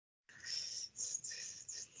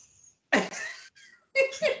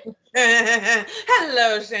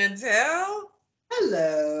Hello, Chantel.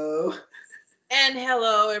 Hello. And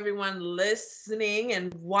hello, everyone listening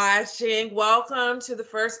and watching. Welcome to the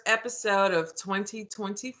first episode of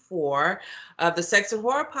 2024 of the Sex and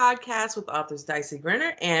Horror Podcast with authors Dicey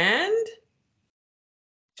Grenner and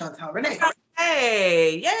Chantal Renee.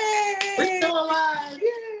 Hey, We're yay! still alive.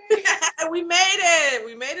 Yay. We made it.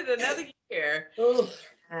 We made it another year. Oh,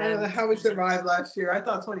 I don't know And how we survived last year. I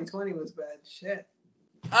thought 2020 was bad. Shit.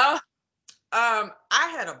 oh, I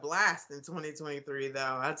had a blast in 2023, though.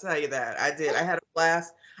 I'll tell you that. I did. I had a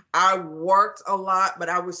blast. I worked a lot, but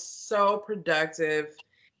I was so productive,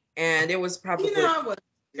 and it was probably I was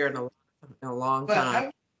here in a long but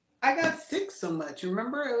time. I got sick so much.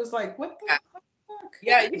 Remember? It was like, what the fuck?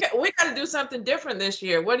 Yeah, we got to do something different this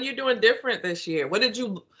year. What are you doing different this year? What did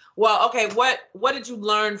you? Well, okay. What did you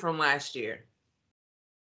learn from last year?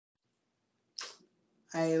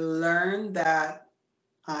 I learned that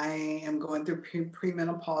I am going through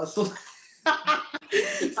premenopause. So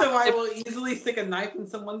I will easily stick a knife in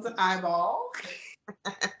someone's eyeball.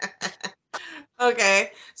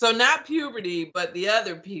 Okay, so not puberty, but the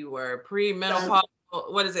other P word, premenopause.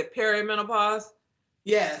 What is it? Perimenopause.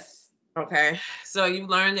 Yes. Okay, so you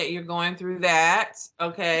learned that you're going through that.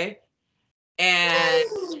 Okay, and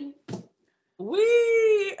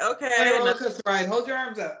okay. Roller coaster ride. Hold your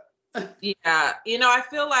arms up. Yeah, I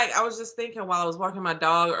feel like I was just thinking while I was walking my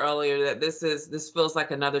dog earlier that this feels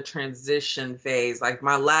like another transition phase. Like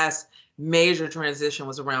my last major transition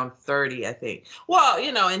was around 30, I think. Well,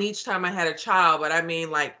 and each time I had a child, but I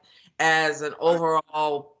mean like as an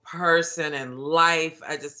overall person and life,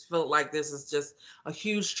 I just felt like this is just a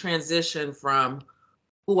huge transition from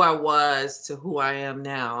who I was to who I am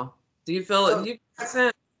now. Do you feel it? Do you get that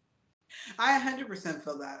sense? I 100%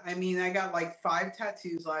 feel that. I mean, I got like 5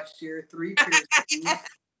 tattoos last year, 3 piercings.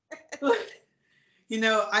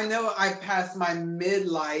 I know I passed my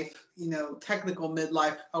midlife, technical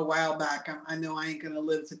midlife a while back. I know I ain't going to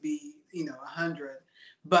live to be, 100.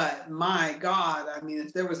 But my God, I mean,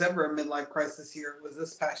 if there was ever a midlife crisis here, it was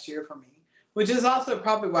this past year for me, which is also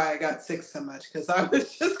probably why I got sick so much because I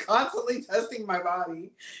was just constantly testing my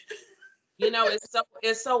body.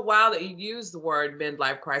 It's so wild that you use the word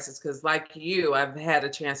midlife crisis because, like you, I've had a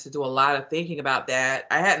chance to do a lot of thinking about that.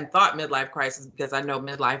 I hadn't thought midlife crisis because I know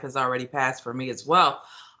midlife has already passed for me as well.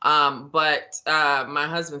 But my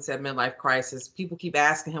husband said midlife crisis. People keep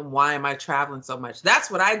asking him, why am I traveling so much? That's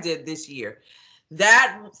what I did this year.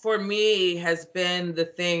 That for me has been the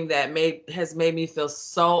thing that has made me feel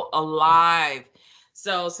so alive.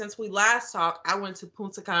 So since we last talked, I went to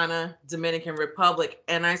Punta Cana, Dominican Republic,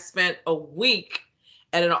 and I spent a week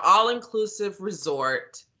at an all-inclusive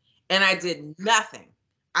resort, and I did nothing.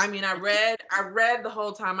 I mean, I read the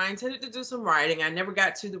whole time. I intended to do some writing. I never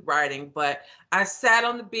got to the writing, but I sat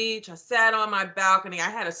on the beach. I sat on my balcony. I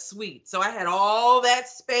had a suite. So I had all that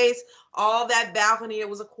space, all that balcony. It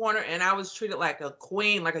was a corner, and I was treated like a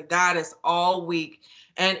queen, like a goddess all week.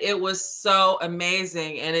 And it was so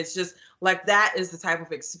amazing. And it's just like that is the type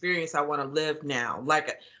of experience I want to live now.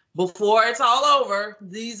 Like before it's all over,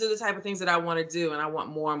 these are the type of things that I want to do. And I want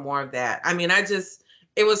more and more of that. I mean,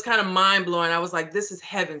 it was kind of mind blowing. I was like, this is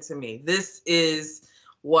heaven to me. This is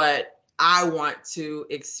what I want to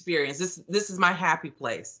experience. This is my happy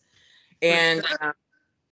place. And Sure.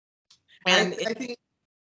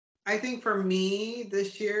 I think for me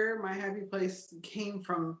this year, my happy place came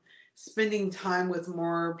from spending time with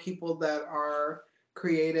more people that are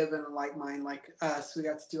creative and like mine, like us. We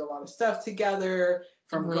got to do a lot of stuff together,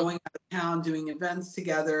 from going out of town, doing events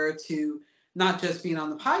together, to not just being on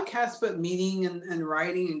the podcast, but meeting and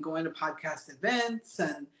writing and going to podcast events.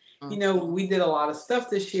 And, we did a lot of stuff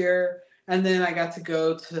this year. And then I got to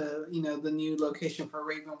go to, the new location for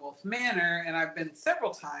Ravenwolf Manor. And I've been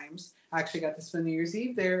several times. I actually got to spend New Year's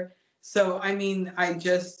Eve there. So, I mean, I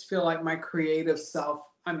just feel like my creative self,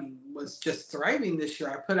 was just thriving this year.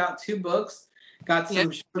 I put out 2 books, got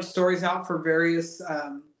some short stories out for various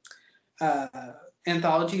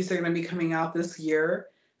anthologies that are going to be coming out this year.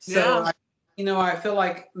 So, I feel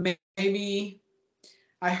like maybe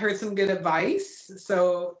I heard some good advice.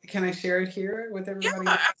 So can I share it here with everybody?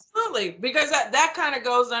 Yeah, absolutely. Because that kind of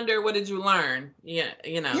goes under what did you learn? Yeah,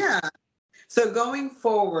 Yeah. So going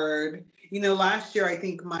forward, last year I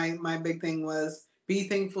think my big thing was be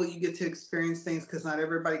thankful you get to experience things because not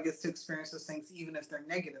everybody gets to experience those things, even if they're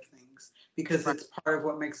negative things, because it's part of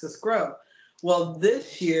what makes us grow. Well,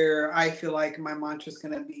 this year I feel like my mantra is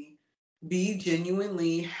going to be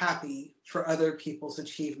genuinely happy for other people's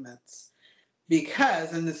achievements.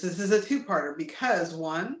 Because, and this is a 2-parter, because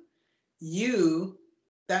 1, you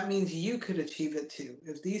that means you could achieve it too.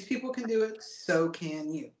 If these people can do it, so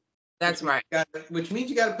can you. That's right. Which means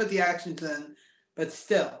you got to put the actions in, but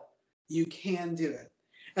still, you can do it.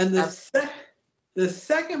 And the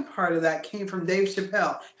second part of that came from Dave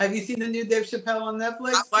Chappelle. Have you seen the new Dave Chappelle on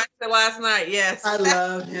Netflix? I watched it last night, yes. I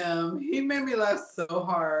love him. He made me laugh so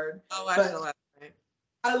hard. I watched it last night.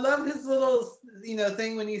 I love his little,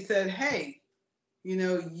 thing when he said, hey,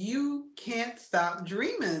 you can't stop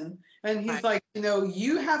dreaming. And he's like,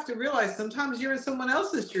 you have to realize sometimes you're in someone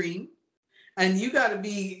else's dream and you got to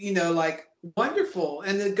be, like wonderful.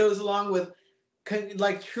 And it goes along with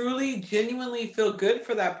like truly, genuinely feel good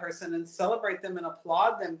for that person and celebrate them and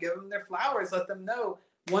applaud them, give them their flowers, let them know,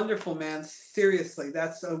 wonderful, man. Seriously,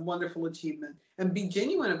 that's a wonderful achievement. And be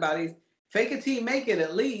genuine about it. Fake it till you make it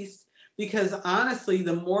at least, because honestly,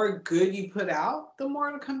 the more good you put out, the more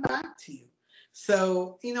it'll come back to you.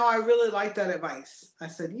 So, I really like that advice. I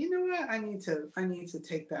said, you know what? I need to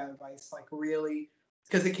take that advice, like really,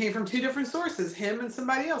 because it came from two different sources, him and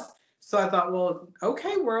somebody else. So I thought, well,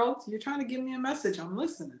 okay, world, you're trying to give me a message. I'm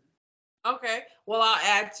listening. Okay. Well, I'll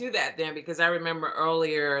add to that then, because I remember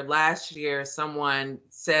earlier last year, someone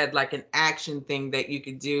said like an action thing that you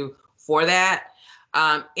could do for that.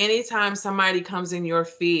 Anytime somebody comes in your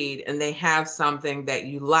feed and they have something that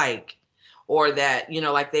you like, or that,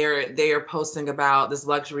 like they are posting about this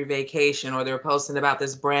luxury vacation, or they're posting about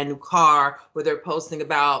this brand new car, or they're posting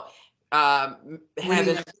about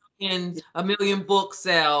having a million book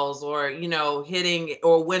sales, or hitting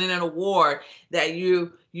or winning an award, that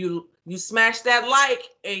you smash that like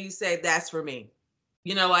and you say, that's for me.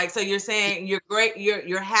 So you're saying you're great,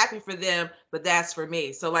 you're happy for them, but that's for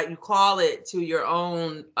me. So like you call it to your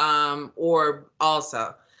own orb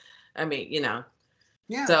also. I mean,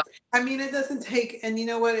 Yeah. So, I mean, it doesn't take, and you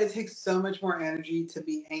know what? It takes so much more energy to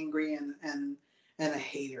be angry and a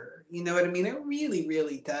hater. You know what I mean? It really,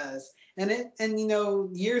 really does. And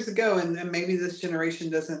years ago, and maybe this generation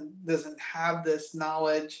doesn't have this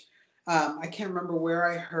knowledge. I can't remember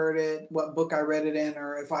where I heard it, what book I read it in,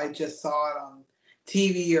 or if I just saw it on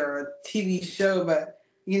TV or a TV show. But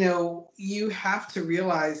you have to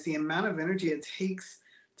realize the amount of energy it takes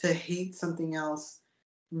to hate something else.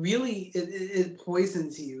 Really, it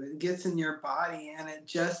poisons you. It gets in your body,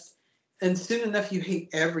 and soon enough you hate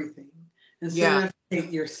everything, and soon enough you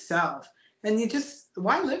hate yourself, and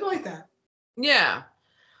why live like that? Yeah.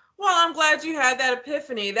 Well, I'm glad you had that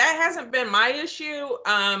epiphany. That hasn't been my issue.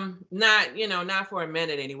 Not for a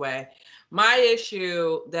minute anyway. My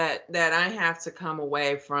issue that I have to come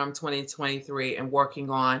away from 2023 and working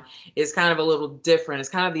on is kind of a little different. It's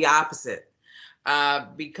kind of the opposite,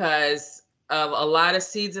 because of a lot of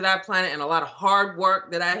seeds that I planted and a lot of hard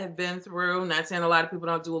work that I have been through. Not saying a lot of people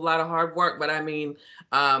don't do a lot of hard work, but I mean,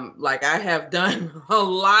 like I have done a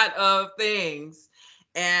lot of things,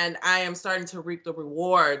 and I am starting to reap the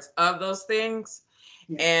rewards of those things.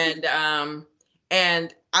 Yeah.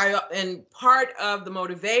 And part of the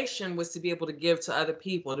motivation was to be able to give to other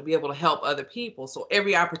people, to be able to help other people. So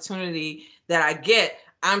every opportunity that I get,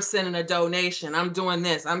 I'm sending a donation, I'm doing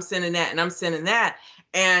this, I'm sending that, and I'm sending that.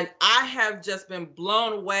 And I have just been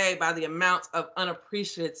blown away by the amount of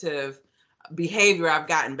unappreciative behavior I've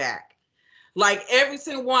gotten back. Like every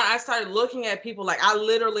single one, I started looking at people, like I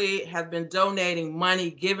literally have been donating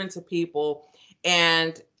money given to people,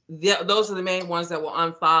 and those are the main ones that will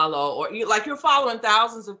unfollow, or you're following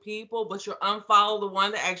thousands of people, but you'll unfollow the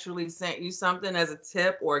one that actually sent you something as a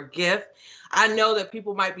tip or a gift. I know that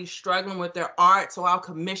people might be struggling with their art, so I'll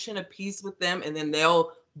commission a piece with them and then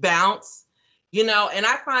they'll bounce, and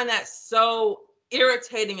I find that so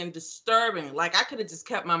irritating and disturbing. Like I could have just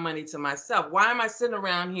kept my money to myself. Why am I sitting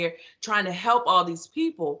around here trying to help all these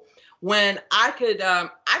people when I could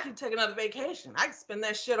take another vacation? I could spend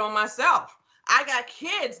that shit on myself. I got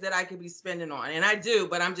kids that I could be spending on, and I do,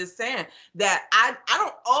 but I'm just saying that I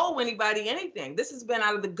don't owe anybody anything. This has been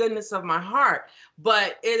out of the goodness of my heart,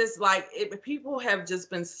 but it is like people have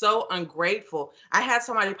just been so ungrateful. I had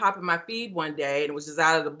somebody pop in my feed one day, and it was just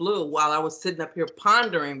out of the blue while I was sitting up here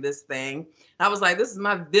pondering this thing. I was like, this is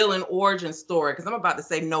my villain origin story, because I'm about to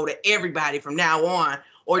say no to everybody from now on,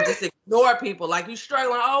 or just ignore people. Like, you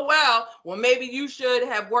struggling? Oh, well, maybe you should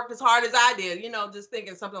have worked as hard as I did, just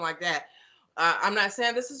thinking something like that. I'm not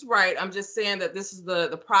saying this is right. I'm just saying that this is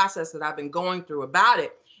the process that I've been going through about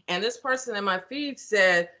it. And this person in my feed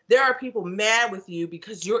said, there are people mad with you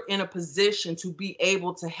because you're in a position to be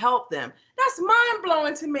able to help them. That's mind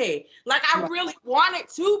blowing to me. Like, I really wanted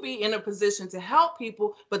to be in a position to help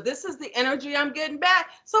people, but this is the energy I'm getting back.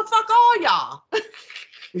 So fuck all y'all.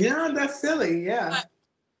 Yeah, that's silly. Yeah.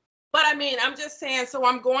 But I mean, I'm just saying, so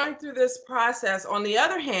I'm going through this process. On the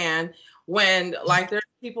other hand, when like there's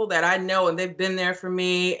people that I know and they've been there for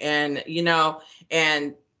me, and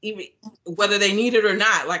and even whether they need it or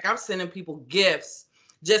not, like I'm sending people gifts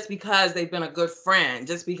just because they've been a good friend,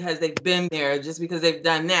 just because they've been there, just because they've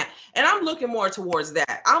done that. And I'm looking more towards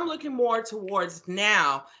that. I'm looking more towards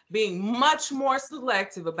now being much more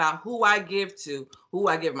selective about who I give to, who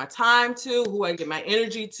I give my time to, who I give my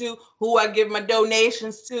energy to, who I give my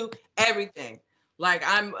donations to, everything. Like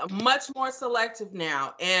I'm much more selective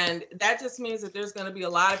now. And that just means that there's going to be a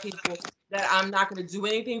lot of people that I'm not going to do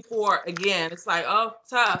anything for again. It's like, oh,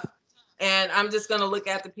 tough. And I'm just going to look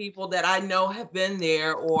at the people that I know have been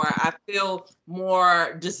there, or I feel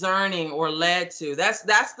more discerning or led to. That's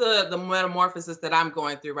the metamorphosis that I'm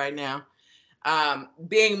going through right now.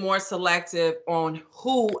 Being more selective on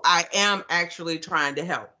who I am actually trying to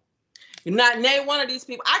help. You're not name one of these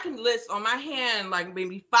people. I can list on my hand like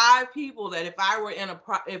maybe 5 people that if I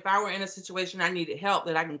were in a situation I needed help,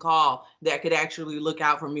 that I can call, that could actually look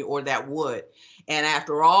out for me, or that would. And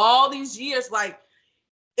after all these years, like,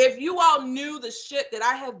 if you all knew the shit that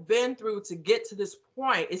I have been through to get to this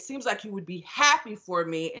point, it seems like you would be happy for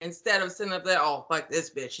me instead of sitting up there, oh, fuck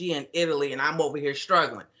this bitch, she in Italy and I'm over here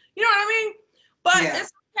struggling. You know what I mean? But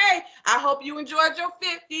it's okay. I hope you enjoyed your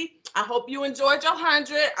 50. I hope you enjoyed your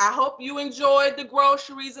 100. I hope you enjoyed the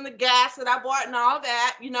groceries and the gas that I bought and all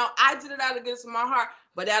that. I did it out of the goodness of my heart,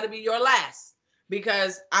 but that'll be your last,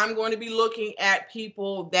 because I'm going to be looking at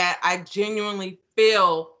people that I genuinely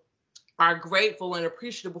feel are grateful and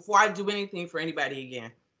appreciative before I do anything for anybody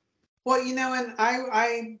again. Well, and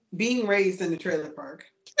I being raised in the trailer park,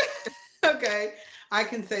 okay, I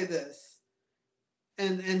can say this,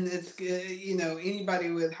 and it's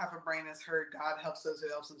anybody with half a brain has heard God helps those who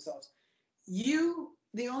helps themselves.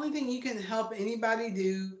 The only thing you can help anybody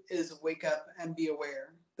do is wake up and be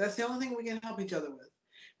aware. That's the only thing we can help each other with,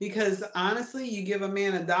 because honestly, you give a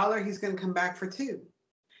man $1, he's going to come back for 2.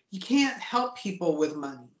 You can't help people with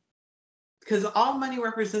money, because all money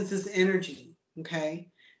represents is energy, okay?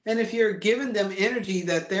 And if you're giving them energy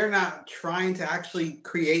that they're not trying to actually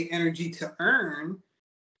create energy to earn,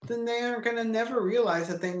 then they are going to never realize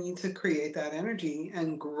that they need to create that energy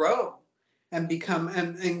and grow and become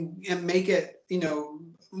and make it,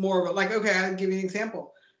 more of like, okay, I'll give you an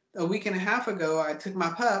example. A week and a half ago, I took my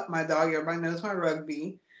pup, my dog, everybody knows my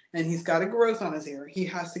Rugby, and he's got a growth on his ear. He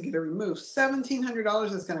has to get it removed.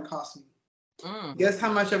 $1,700 is going to cost me. Guess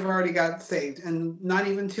how much I've already got saved? And not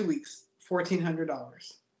even 2 weeks,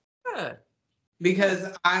 $1,400. Good.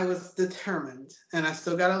 Because I was determined, and I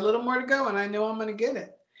still got a little more to go, and I know I'm going to get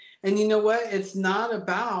it. And you know what? It's not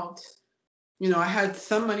about, I had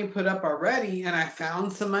some money put up already, and I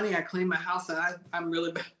found some money. I cleaned my house, and I'm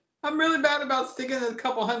really bad about sticking a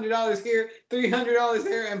couple $100 here, $300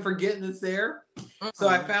 there, and forgetting it's there. So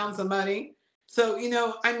I found some money. So,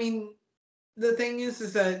 the thing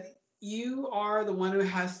is that you are the one who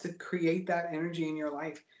has to create that energy in your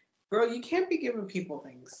life. Girl, you can't be giving people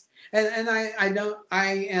things. And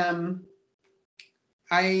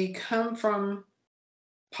I come from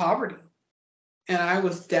poverty. And I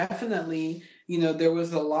was definitely, there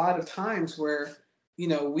was a lot of times where,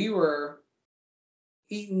 we were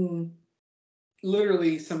eating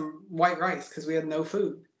literally some white rice because we had no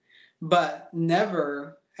food. But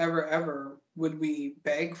never, ever, ever would we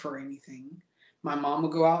beg for anything. My mom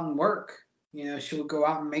would go out and work. She would go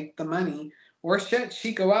out and make the money. Or shit,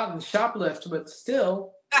 she'd go out and shoplift, but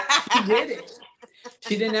still, she did it.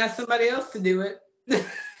 She didn't ask somebody else to do it.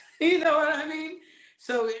 You know what I mean?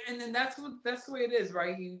 So, and then that's the way it is,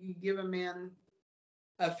 right? You give a man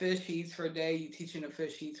a fish, he eats for a day. You teach him a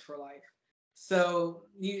fish, he eats for life. So,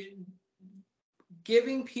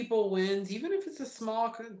 giving people wins, even if it's a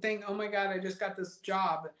small thing. Oh my God, I just got this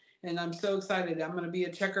job, and I'm so excited. I'm going to be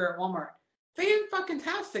a checker at Walmart.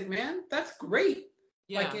 Fan-fucking-tastic, man. That's great.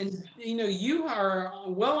 Yeah. Like, and you are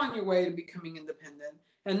well on your way to becoming independent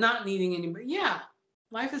and not needing anybody. Yeah,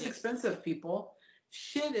 life is expensive, people.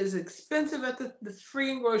 Shit is expensive at the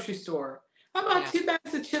freaking grocery store. How about 2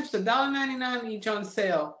 bags of chips, $1.99 each on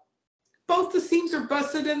sale? Both the seams are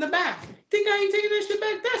busted in the back. Think I ain't taking that shit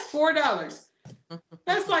back? That's $4.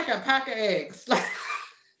 That's like a pack of eggs.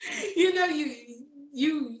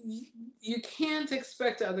 You can't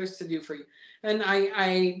expect others to do for you. And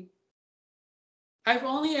I've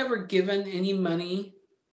only ever given any money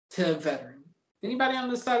to a veteran. Anybody on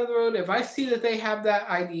the side of the road, if I see that they have that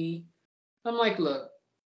ID, I'm like, look,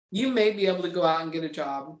 you may be able to go out and get a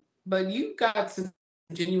job, but you've got some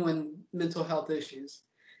genuine mental health issues,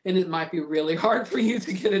 and it might be really hard for you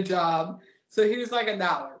to get a job. So here's like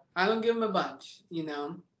 $1. I don't give them a bunch,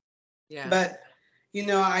 Yeah. But,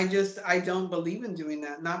 I don't believe in doing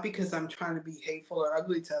that. Not because I'm trying to be hateful or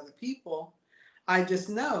ugly to other people. I just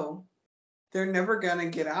know they're never gonna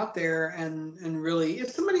get out there and really,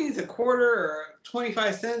 if somebody needs a quarter or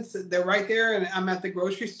 25 cents, they're right there and I'm at the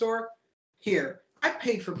grocery store. Here, I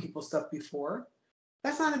paid for people's stuff before.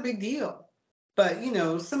 That's not a big deal. But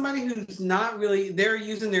somebody who's not really, they're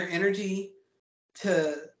using their energy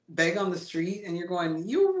to beg on the street, and you're going,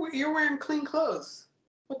 you're wearing clean clothes.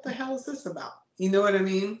 What the hell is this about? You know what I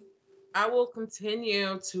mean? I will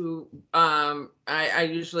continue to I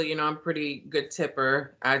usually, I'm pretty good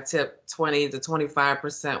tipper. I tip 20 to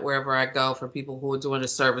 25% wherever I go for people who are doing a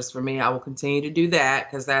service for me. I will continue to do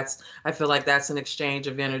that because I feel like that's an exchange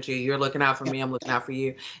of energy. You're looking out for me, I'm looking out for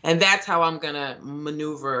you. And that's how I'm gonna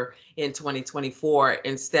maneuver in 2024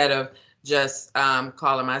 instead of just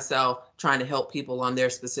calling myself trying to help people on their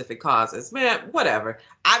specific causes. Man, whatever.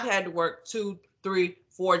 I've had to work 2, 3,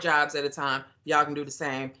 4 jobs at a time. Y'all can do the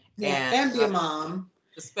same. And be a mom,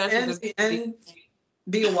 especially and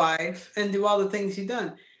be a wife, and do all the things you've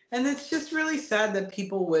done. And it's just really sad that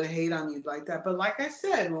people would hate on you like that. But like I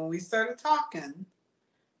said, when we started talking,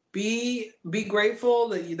 be grateful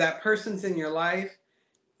that that person's in your life.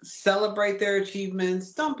 Celebrate their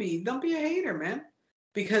achievements. Don't be a hater, man.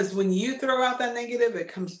 Because when you throw out that negative,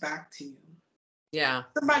 it comes back to you. Yeah.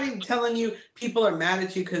 Somebody telling you people are mad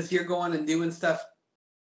at you because you're going and doing stuff.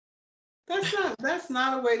 That's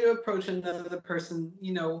not a way to approach another person.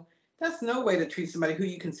 That's no way to treat somebody who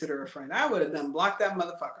you consider a friend. I would have done block that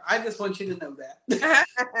motherfucker. I just want you to know that. Yeah.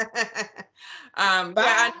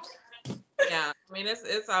 I mean,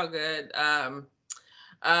 it's all good.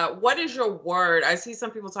 What is your word? I see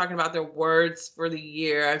some people talking about their words for the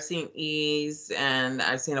year. I've seen ease and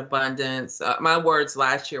I've seen abundance. My words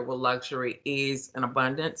last year were luxury, ease, and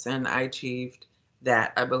abundance, and I achieved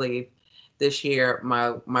that, I believe. This year,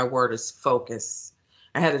 my word is focus.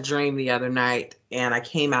 I had a dream the other night, and I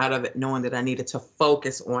came out of it knowing that I needed to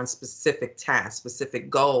focus on specific tasks, specific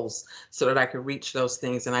goals, so that I could reach those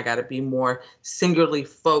things, and I got to be more singularly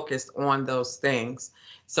focused on those things.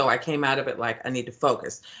 So I came out of it like I need to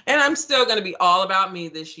focus. And I'm still going to be all about me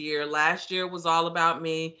this year. Last year was all about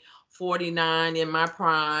me, 49 in my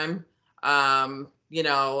prime.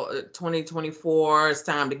 2024, it's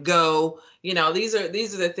time to go. These are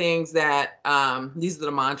the things that these are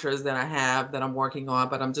the mantras that I have that I'm working on,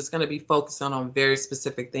 but I'm just going to be focusing on very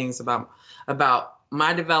specific things about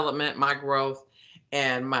my development, my growth,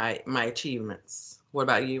 and my achievements. What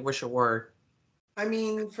about you? What's your word? I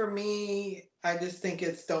mean, for me, I just think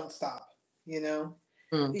it's don't stop.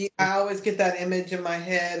 Mm-hmm. I always get that image in my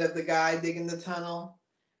head of the guy digging the tunnel,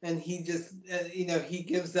 and he just he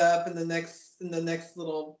gives up, and the next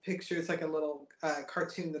little picture, it's like a little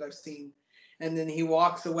cartoon that I've seen, and then he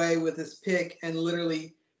walks away with his pick, and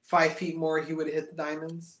literally 5 feet more he would have hit the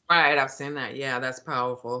diamonds. Right, I've seen that. Yeah, that's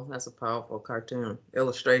powerful. That's a powerful cartoon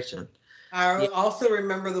illustration. I also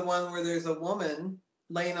remember the one where there's a woman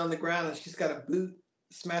laying on the ground and she's got a boot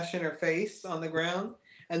smashed in her face on the ground,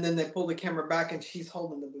 and then they pull the camera back and she's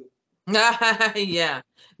holding the boot. Yeah,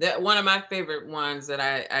 that one of my favorite ones that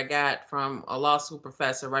I got from a law school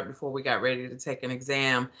professor right before we got ready to take an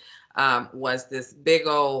exam was this big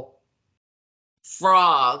old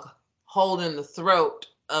frog holding the throat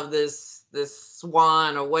of this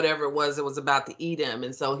swan or whatever it was about to eat him,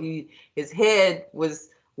 and so his head was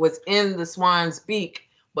in the swan's beak,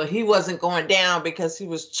 but he wasn't going down because he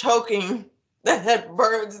was choking that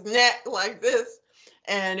bird's neck like this,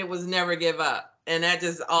 and it was never give up. And that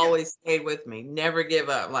just always stayed with me. Never give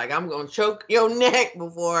up. Like, I'm going to choke your neck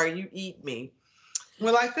before you eat me.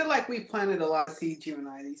 Well, I feel like we've planted a lot of seeds, you and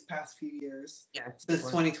I, these past few years. Yeah. Since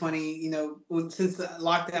 2020, since the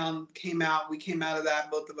lockdown came out, we came out of that,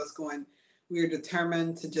 both of us going, we are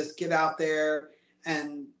determined to just get out there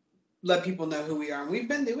and let people know who we are. And we've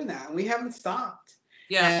been doing that, and we haven't stopped.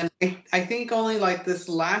 Yeah. And I think only like this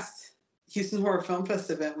last Houston Horror Film Fest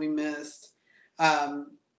event we missed,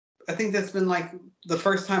 I think that's been like the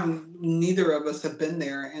first time neither of us have been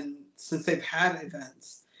there, and since they've had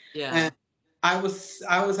events. Yeah. And I was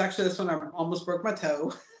actually, this one I almost broke my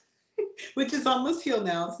toe, which is almost healed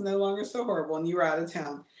now. It's no longer so horrible, and you were out of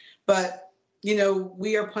town. But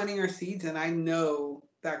we are planting our seeds, and I know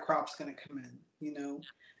that crop's going to come in.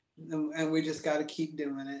 And we just got to keep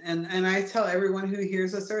doing it. And I tell everyone who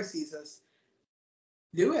hears us or sees us,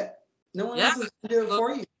 do it. No one else is going to do it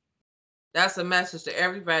for you. That's a message to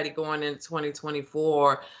everybody going into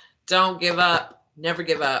 2024. Don't give up. Never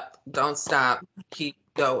give up. Don't stop. Keep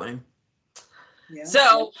going. Yeah.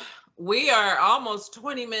 So we are almost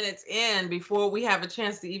 20 minutes in before we have a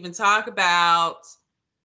chance to even talk about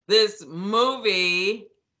this movie,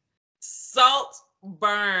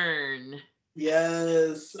 Saltburn.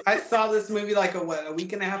 Yes. I saw this movie like a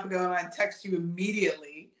week and a half ago, and I text you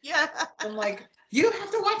immediately. Yeah. I'm like, you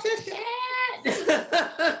have to watch this shit.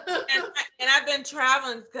 And I've been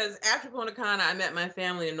traveling because after Punta Cana, I met my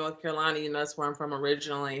family in North Carolina. You know, that's where I'm from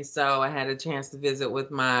originally. So I had a chance to visit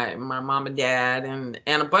with my mom and dad and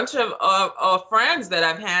a bunch of friends that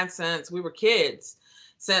I've had since we were kids.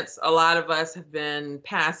 Since a lot of us have been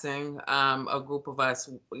passing, a group of us,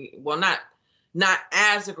 well, not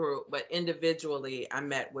as a group, but individually, I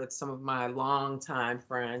met with some of my longtime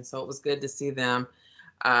friends. So it was good to see them.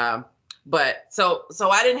 But so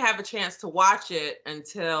I didn't have a chance to watch it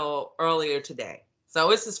until earlier today.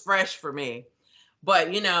 So this is fresh for me.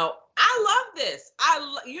 But you know, I love this.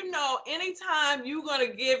 Anytime you're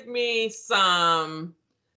gonna give me some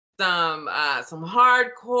hardcore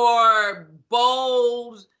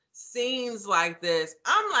bold scenes like this,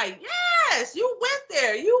 I'm like, yes, you went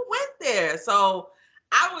there. So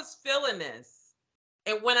I was feeling this.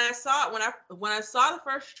 And when I saw the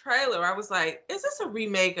first trailer, I was like, "Is this a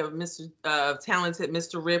remake of Talented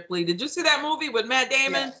Mr. Ripley?" Did you see that movie with Matt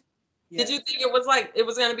Damon? Yes. Yes. Did you think it was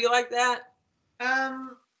going to be like that?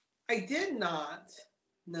 I did not.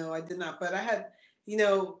 No, I did not. But I had,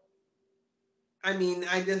 I mean,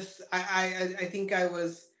 I think I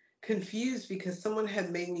was confused because someone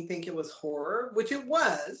had made me think it was horror, which it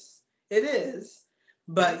was. It is,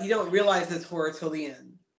 but you don't realize it's horror till the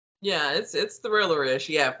end. Yeah, it's thriller-ish,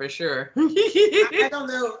 yeah, for sure. I don't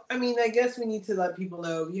know. I mean, I guess we need to let people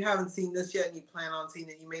know if you haven't seen this yet and you plan on seeing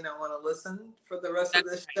it, you may not want to listen for the rest of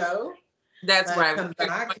this show. That's right. Come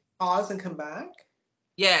back, pause, and come back.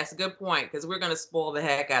 Yes, good point, because we're going to spoil the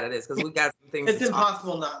heck out of this because we got some things. It's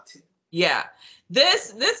impossible not to. Yeah.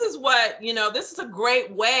 This is what, this is a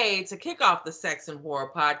great way to kick off the Sex and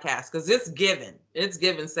Horror podcast because it's given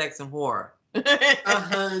sex and horror.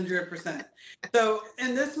 100%. So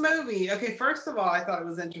in this movie, okay, first of all, I thought it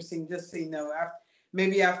was interesting, just so you know,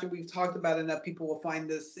 maybe after we've talked about it enough, people will find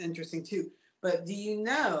this interesting too. But do you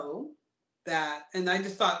know that, and I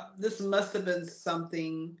just thought this must have been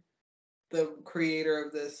something the creator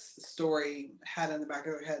of this story had in the back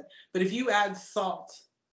of their head. But if you add salt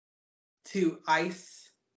to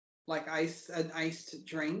ice, like an iced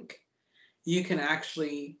drink, you can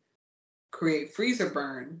actually create freezer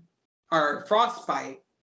burn or frostbite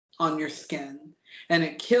on your skin, and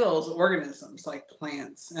it kills organisms like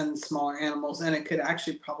plants and smaller animals, and it could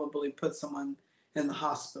actually probably put someone in the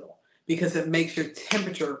hospital because it makes your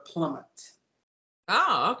temperature plummet.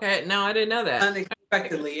 Oh, okay. No, I didn't know that.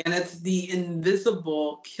 Unexpectedly, and it's the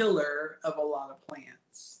invisible killer of a lot of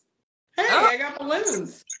plants. Hey, I got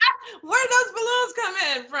balloons. Where did those balloons come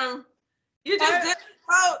in from? You just did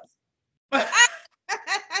boats.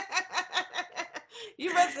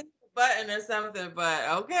 You must have button or something, but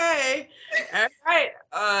okay. All right.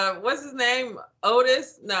 What's his name?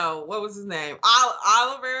 Otis? No, what was his name?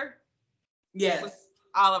 Oliver? Yes.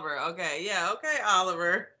 Oliver. Okay. Yeah. Okay,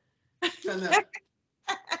 Oliver.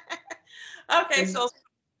 Okay, so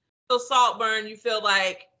Saltburn, you feel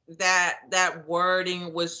like that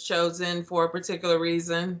wording was chosen for a particular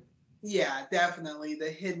reason? Yeah, definitely. The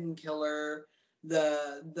hidden killer,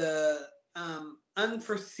 the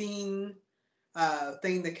unforeseen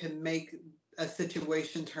thing that can make a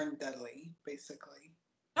situation turn deadly, basically.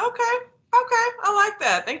 Okay, I like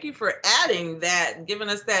that. Thank you for adding that, giving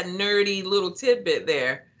us that nerdy little tidbit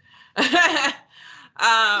there.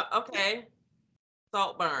 Okay,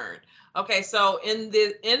 Saltburn. Okay, so in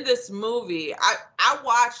this movie, I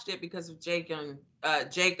watched it because of Jacob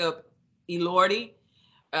Elordi,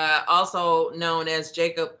 also known as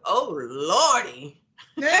Jacob Lordy.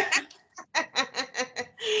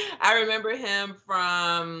 I remember him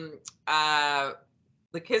from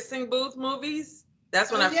the Kissing Booth movies.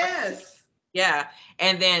 That's when yeah,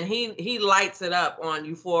 and then he lights it up on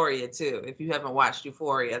Euphoria too. If you haven't watched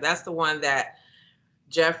Euphoria, that's the one that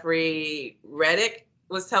Jeffrey Reddick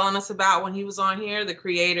was telling us about when he was on here, the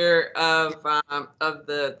creator of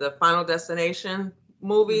the Final Destination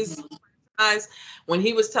movies. Mm-hmm. When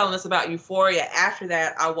he was telling us about Euphoria, after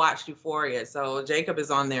that I watched Euphoria. So Jacob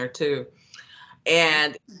is on there too.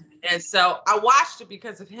 And so I watched it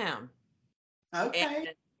because of him. Okay. And,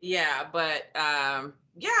 yeah, but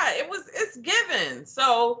it's given.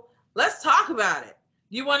 So let's talk about it.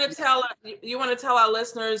 You want to tell our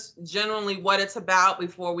listeners generally what it's about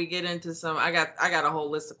before we get into some? I got a whole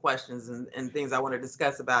list of questions and things I want to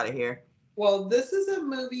discuss about it here. Well, this is a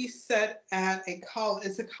movie set at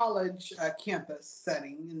it's a college campus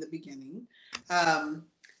setting in the beginning.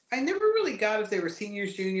 I never really got if they were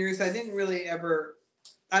seniors, juniors. I didn't really ever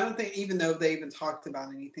I don't think even though they even talked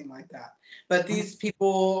about anything like that. But these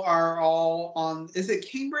people are all on, is it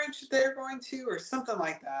Cambridge they're going to or something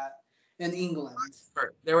like that in England?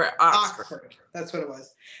 Oxford. They were at Oxford. That's what it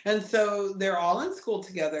was. And so they're all in school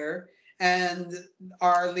together. And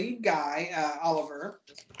our lead guy, Oliver,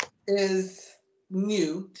 is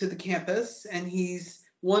new to the campus. And he's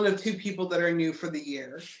one of two people that are new for the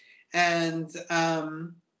year. And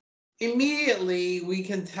immediately we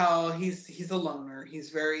can tell he's a loner. He's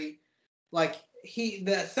very like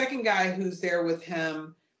the second guy who's there with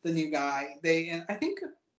him, the new guy, I think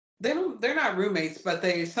they're not roommates, but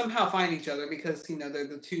they somehow find each other because they're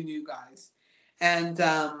the two new guys. And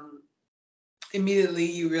immediately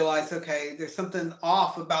you realize, okay, there's something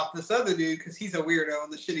off about this other dude because he's a weirdo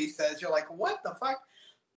and the shit he says, you're like, what the fuck?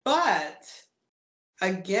 But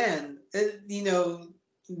again,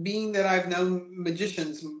 being that I've known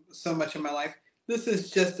magicians so much in my life, this is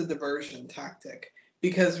just a diversion tactic.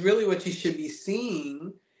 Because really what you should be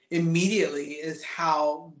seeing immediately is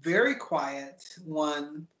how very quiet,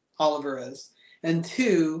 one, Oliver is, and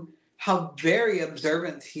two, how very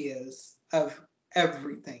observant he is of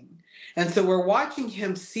everything. And so we're watching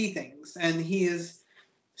him see things, and he is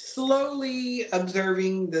slowly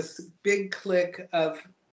observing this big clique of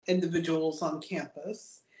individuals on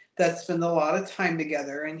campus that spend a lot of time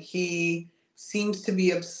together, and he seems to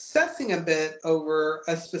be obsessing a bit over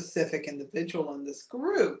a specific individual in this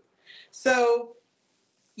group. So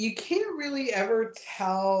you can't really ever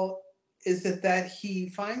tell, is it that he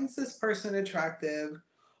finds this person attractive,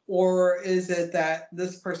 or is it that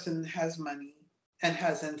this person has money and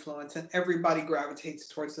has influence and everybody gravitates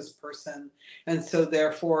towards this person, and so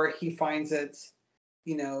therefore he finds it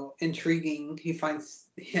intriguing. He finds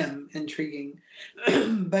him intriguing,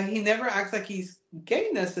 but he never acts like he's gay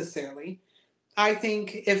necessarily. I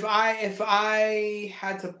think if I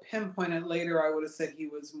had to pinpoint it later, I would have said he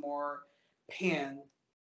was more pan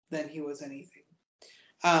than he was anything.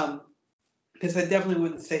 Because I definitely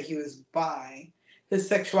wouldn't say he was bi. His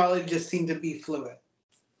sexuality just seemed to be fluid.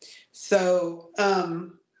 So,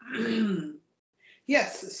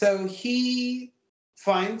 yes, so he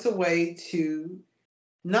finds a way to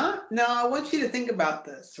now I want you to think about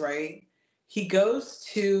this, right? He goes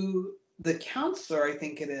to the counselor, I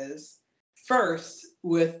think it is, first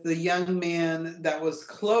with the young man that was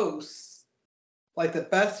close, like the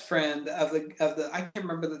best friend of the I can't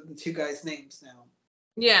remember the two guys' names now.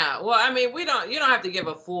 Yeah, well, I mean, you don't have to give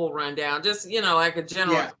a full rundown, just like a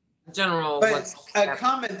general. But a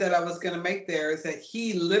comment that I was going to make there is that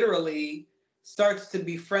he literally starts to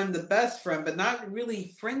befriend the best friend, but not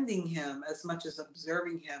really friending him as much as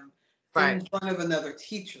observing him in front of another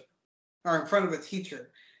teacher, or in front of a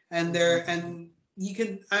teacher. And and you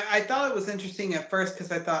can, I thought it was interesting at first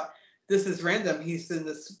because I thought, this is random. He's in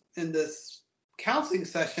this counseling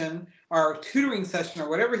session or tutoring session or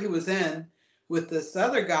whatever he was in with this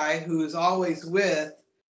other guy who's always with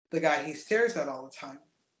the guy he stares at all the time.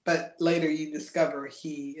 But later you discover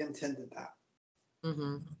he intended that.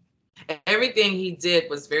 Mm-hmm. Everything he did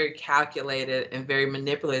was very calculated and very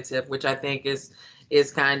manipulative, which I think is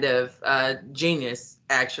kind of genius,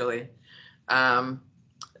 actually. So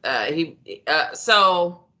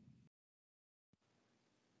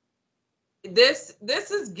this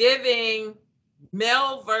is giving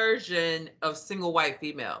male version of Single White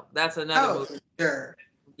Female. That's another movie. Sure.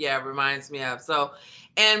 Yeah, it reminds me of. So,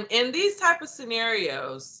 and in these type of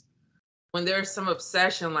scenarios, when there's some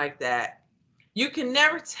obsession like that, you can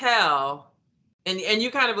never tell, and you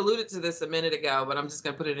kind of alluded to this a minute ago, but I'm just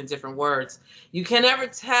going to put it in different words. You can never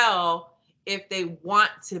tell if they want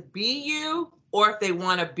to be you or if they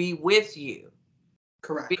want to be with you.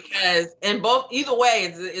 Correct. Because either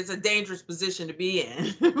way, it's a dangerous position to be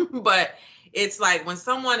in. But it's like when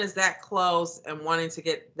someone is that close and wanting to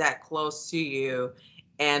get that close to you,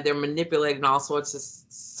 and they're manipulating all sorts of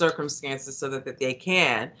circumstances so that they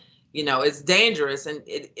can, it's dangerous.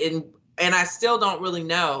 And I still don't really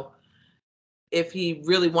know if he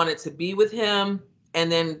really wanted to be with him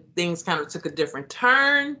and then things kind of took a different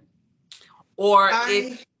turn, or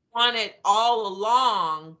if he wanted all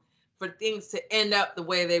along for things to end up the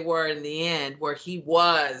way they were in the end, where he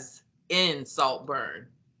was in Saltburn.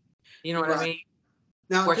 You know what I mean?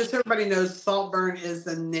 Now, just so everybody knows, Saltburn is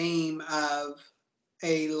the name of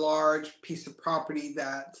a large piece of property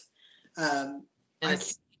that I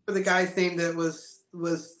can't remember the guy's name that was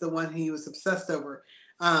the one he was obsessed over.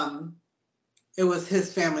 It was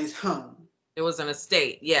his family's home. It was an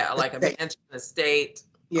estate, yeah, like a mansion estate,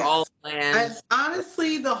 all land. And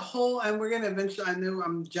honestly, and we're gonna eventually, I know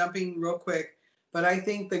I'm jumping real quick, but I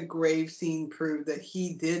think the grave scene proved that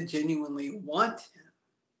he did genuinely want him.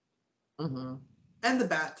 Mm-hmm. And the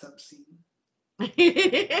bathtub scene.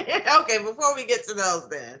 Okay, before we get to those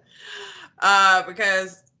then,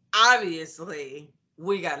 because obviously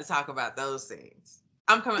we got to talk about those scenes.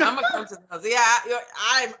 I'm gonna come to those. Yeah,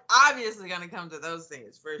 I'm obviously gonna come to those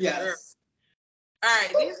scenes for sure. All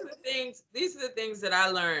right, these are the things that I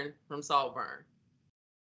learned from Saltburn.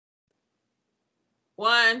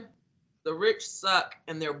 One, the rich suck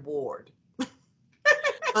and they're bored.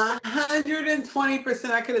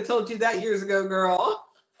 120%. I could have told you that years ago, girl.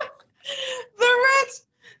 The rich.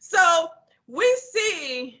 So we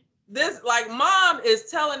see this, like, mom is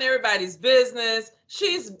telling everybody's business.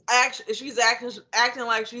 She's acting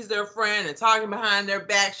like she's their friend and talking behind their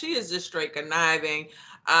back. She is just straight conniving.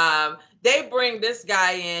 They bring this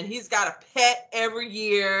guy in. He's got a pet every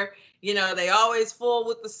year. You know, they always fool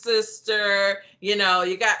with the sister. You know,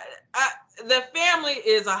 you got the family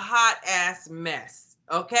is a hot ass mess.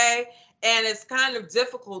 Okay. And it's kind of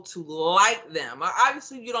difficult to like them.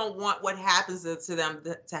 Obviously, you don't want what happens to them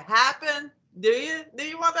to happen. Do you? Do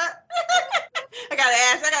you want that? I gotta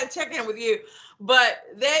ask. I gotta check in with you. But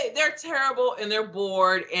they're terrible and they're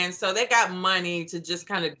bored, and so they got money to just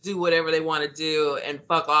kind of do whatever they want to do and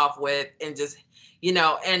fuck off with, and just, you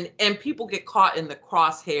know, and people get caught in the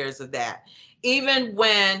crosshairs of that. Even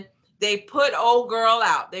when they put old girl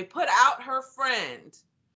out, they put out her friend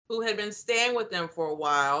who had been staying with them for a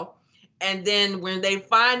while. And then when they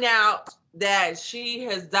find out that she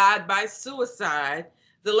has died by suicide,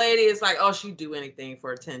 the lady is like, oh, she'd do anything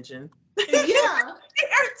for attention. Yeah. They're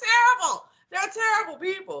terrible. They're terrible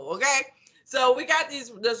people, okay? So we got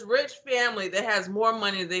this rich family that has more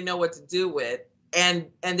money than they know what to do with,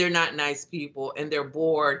 and they're not nice people, and they're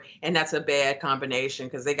bored, and that's a bad combination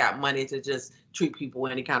because they got money to just treat people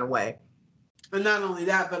any kind of way. And not only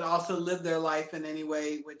that, but also live their life in any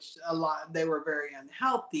way, which they were very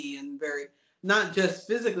unhealthy and very, not just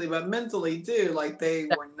physically, but mentally too. Like they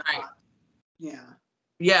were not. Right. Yeah.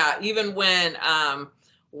 Yeah. Even when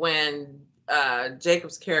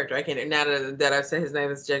Jacob's character, I can't, now that I've said his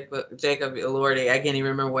name is Jacob Elordi, I can't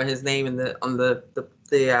even remember what his name on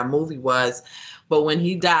the movie was. But when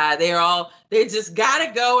he died, they just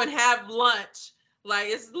gotta go and have lunch. Like,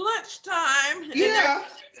 it's lunchtime. Yeah.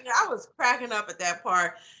 I was cracking up at that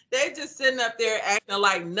part. They just sitting up there acting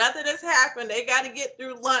like nothing has happened. They got to get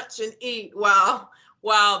through lunch and eat while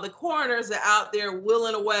the coroners are out there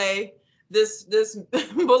willing away this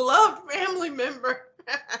beloved family member.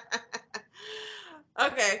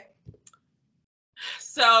 Okay.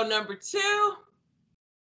 So number 2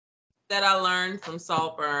 that I learned from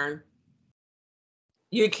Saltburn,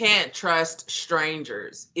 you can't trust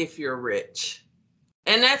strangers if you're rich.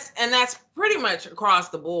 And that's pretty much across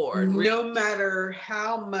the board. No matter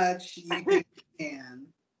how much you think you can.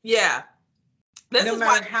 Yeah. No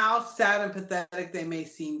matter how sad and pathetic they may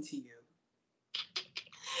seem to you.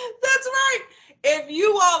 That's right. If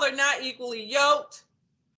you all are not equally yoked,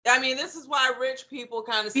 I mean, this is why rich people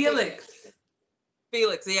kind of Felix,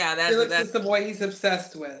 yeah, Felix is the boy he's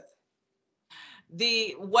obsessed with.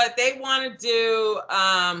 What they want to do,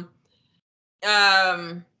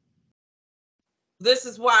 this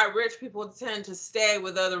is why rich people tend to stay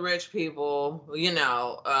with other rich people. You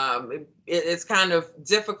know, it's kind of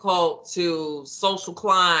difficult to social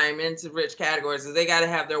climb into rich categories. They got to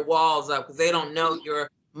have their walls up because they don't know your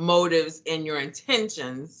motives and your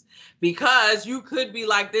intentions, because you could be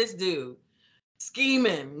like this dude,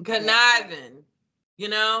 scheming, conniving, you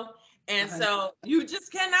know? And so you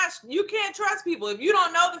can't trust people. If you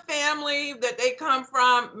don't know the family that they come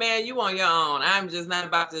from, man, you on your own. I'm just not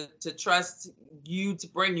about to trust you to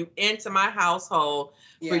bring you into my household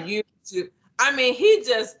for you to, I mean, he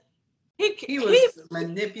was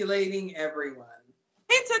manipulating everyone.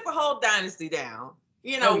 He took the whole dynasty down,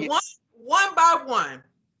 you know, one by one.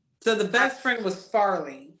 So the best friend was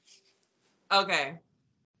Farley. Okay.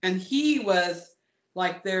 And he was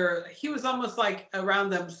like he was almost like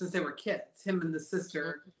around them since they were kids, him and the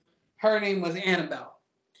sister. Her name was Annabelle.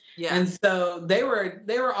 Yeah. And so they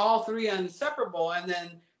were all three inseparable. And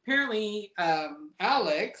then apparently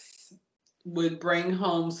Alex would bring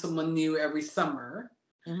home someone new every summer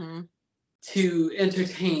to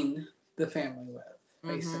entertain the family with,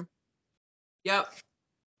 basically. Yep.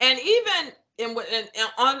 And even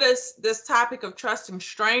on this topic of trusting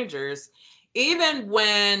strangers, even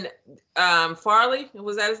when Farley,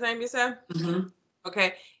 was that his name you said? Mm-hmm.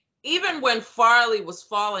 Okay. Even when Farley was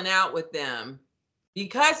falling out with them,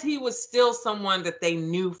 because he was still someone that they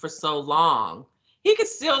knew for so long, he could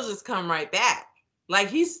still just come right back. Like,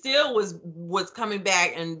 he still was coming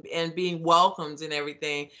back and being welcomed and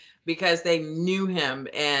everything because they knew him.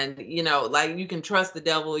 And, you know, like, you can trust the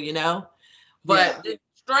devil, you know, but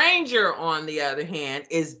Stranger, on the other hand,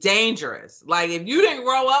 is dangerous. Like if you didn't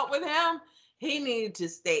grow up with him, he needed to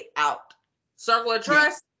stay out. Circle of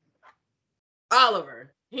trust,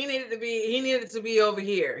 Oliver. He needed to be over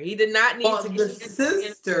here. He did not need Well, to the get in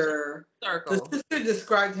sister, the the circle. sister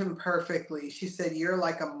described him perfectly. She said, "You're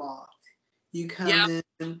like a moth. You come Yep,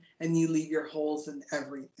 in and you leave your holes in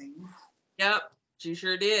everything." yep. She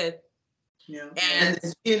sure did. You know, and And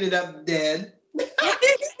then she ended up dead.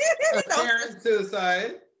 don't, Apparent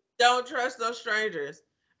suicide. don't trust those strangers.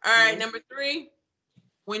 All right, No. number 3.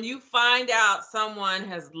 When you find out someone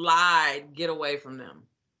has lied, get away from them.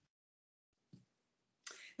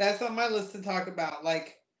 That's on my list to talk about.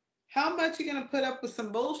 Like, how much you gonna put up with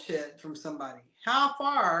some bullshit from somebody? How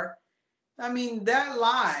far? I mean, that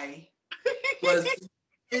lie was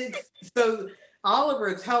it's so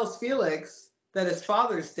Oliver tells Felix that his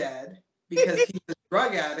father's dead because he's a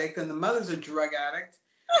drug addict and the mother's a drug addict.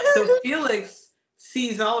 So Felix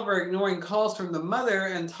sees Oliver ignoring calls from the mother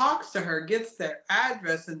and talks to her, gets their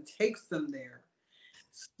address and takes them there.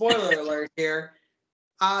 Spoiler alert here.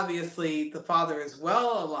 Obviously, the father is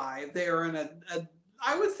well alive. They are in a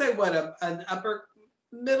I would say what an upper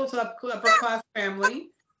middle to upper class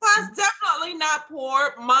family. Plus, definitely not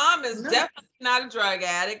poor. Mom is No. definitely not a drug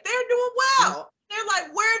addict. They're doing well. They're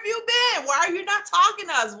like, where have you been? Why are you not talking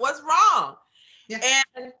to us? What's wrong? Yeah.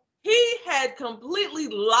 And he had completely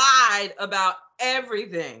lied about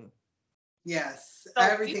everything. Yes, So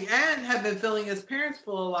everything, and have been filling his parents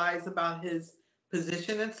full of lies about his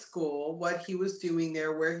position at school, what he was doing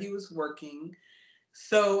there, where he was working.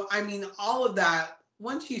 So, I mean, all of that,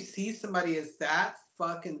 once you see somebody as that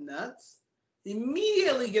fucking nuts,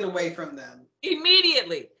 immediately get away from them.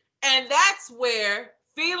 immediately. And that's where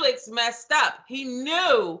Felix messed up. He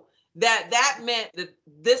knew that meant that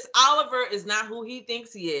this Oliver is not who he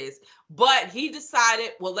thinks he is. But he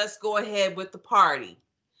decided, well, let's go ahead with the party.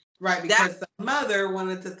 Right, because the mother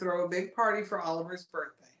wanted to throw a big party for Oliver's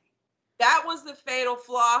birthday. That was the fatal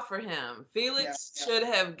flaw for him. Felix should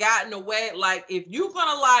have gotten away. Like, if you're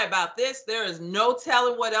going to lie about this, there is no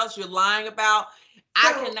telling what else you're lying about.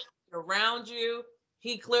 I cannot be around you.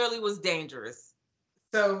 He clearly was dangerous.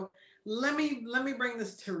 So let me bring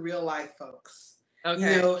this to real life, folks.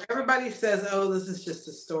 Okay. You know, everybody says, "Oh, this is just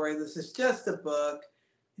a story. This is just a book.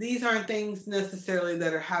 These aren't things necessarily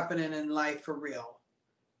that are happening in life for real."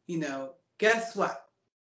 You know, guess what?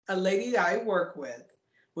 A lady that I work with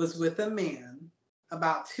was with a man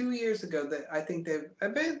about 2 years ago that I think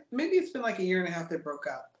maybe it's been like a year and a half they broke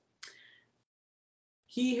up.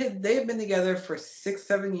 They had been together for 6,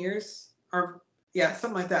 7 years, or yeah,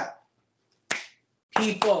 something like that.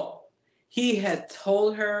 People, he had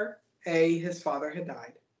told her his father had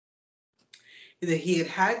died. That he had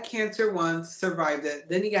had cancer once, survived it,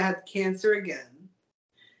 then he had cancer again.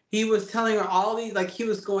 He was telling her all these, like he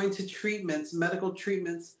was going to treatments, medical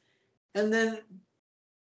treatments, and then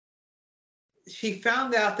she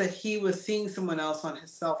found out that he was seeing someone else on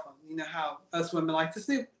his cell phone. You know how us women like to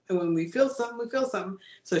snoop, and when we feel something, we feel something.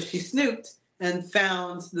 So she snooped and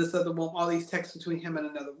found this other woman, all these texts between him and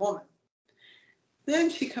another woman. Then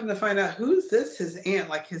she come to find out, who's this? His aunt.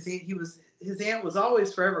 Like his aunt was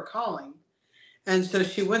always forever calling, and so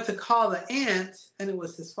she went to call the aunt, and it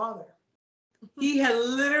was his father. He had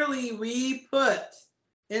literally re-put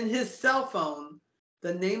in his cell phone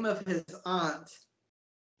the name of his aunt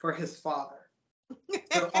for his father.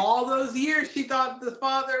 So all those years she thought the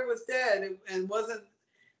father was dead and wasn't.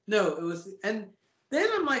 No, it was. And then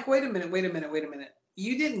I'm like, wait a minute.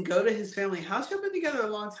 You didn't go to his family house. You've been together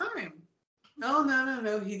a long time. Oh,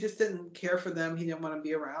 no. He just didn't care for them. He didn't want to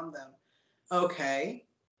be around them. Okay.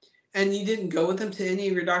 And you didn't go with him to any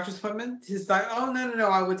of your doctor's appointments? He's like, oh, no.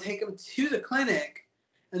 I would take him to the clinic,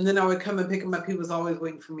 and then I would come and pick him up. He was always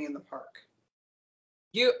waiting for me in the park.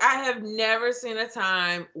 I have never seen a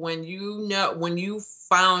time when when you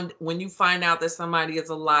find out that somebody is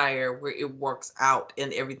a liar where it works out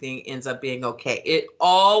and everything ends up being okay. It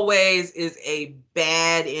always is a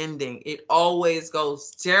bad ending. It always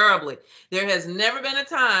goes terribly. There has never been a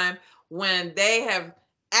time when they have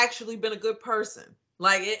actually been a good person.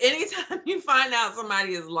 Like anytime you find out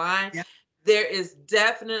somebody is lying, there is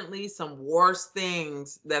definitely some worse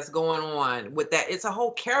things that's going on with that. It's a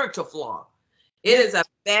whole character flaw. It is a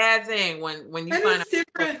bad thing when you find out.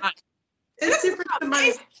 It's different.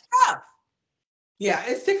 Somebody stuff. Yeah,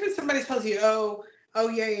 it's different. Somebody tells you, oh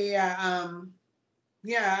yeah.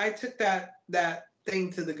 I took that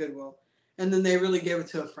thing to the Goodwill, and then they really gave it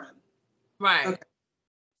to a friend. Right. Okay.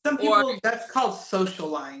 Some people, that's called social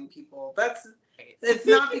lying. People, it's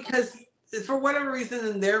not because for whatever reason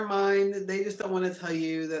in their mind they just don't want to tell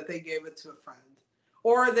you that they gave it to a friend,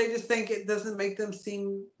 Or they just think it doesn't make them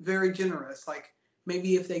seem very generous. Like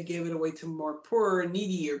maybe if they gave it away to more poorer,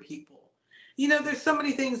 needier people. You know, there's so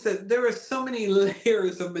many things there are so many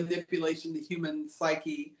layers of manipulation the human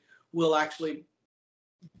psyche will actually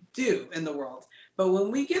do in the world. But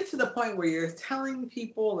when we get to the point where you're telling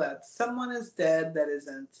people that someone is dead that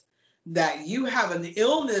isn't, that you have an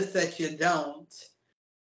illness that you don't,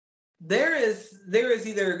 there is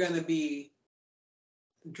either going to be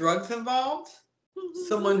drugs involved,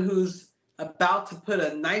 someone who's about to put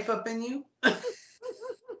a knife up in you,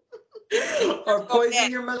 or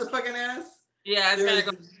poison your motherfucking ass. Yeah, it's gonna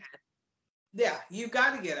go. Yeah, you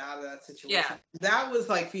got to get out of that situation. Yeah. That was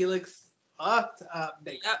like Felix fucked up.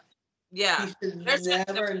 Yeah. He should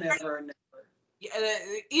never. Yeah,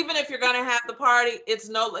 even if you're gonna have the party, it's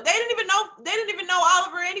no. They didn't even know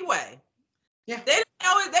Oliver anyway. Yeah. They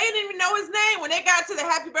didn't even know his name when they got to the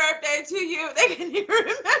happy birthday to you. They didn't even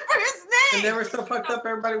remember his name. And they were so fucked up,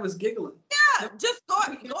 everybody was giggling. Yeah, just go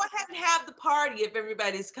ahead and have the party if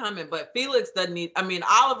everybody's coming. But Felix doesn't need. I mean,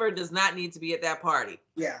 Oliver does not need to be at that party.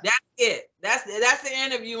 Yeah. That's it. That's the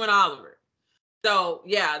end of you and Oliver. So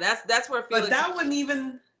yeah, that's where Felix. But that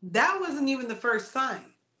wasn't even the first sign.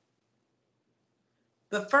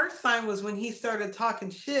 The first sign was when he started talking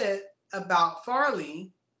shit about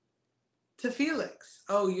Farley to Felix.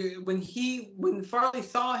 Oh, when Farley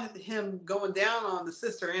saw him going down on the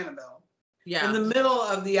sister Annabelle. Yeah. In the middle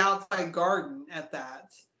of the outside garden at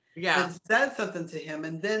that. Yeah. And said something to him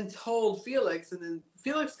and then told Felix, and then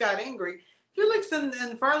Felix got angry. Felix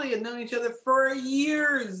and Farley had known each other for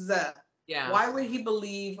years. Yeah. Why would he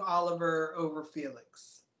believe Oliver over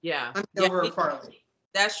Felix? Yeah. Over Farley.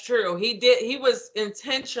 That's true. He was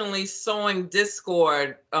intentionally sowing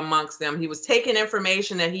discord amongst them. He was taking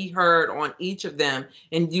information that he heard on each of them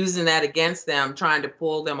and using that against them, trying to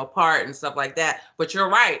pull them apart and stuff like that. But you're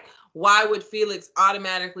right. Why would Felix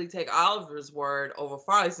automatically take Oliver's word over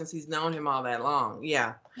Farley since he's known him all that long?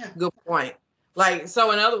 Yeah. Good point. Like,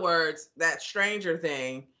 so in other words, that stranger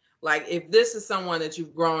thing, like if this is someone that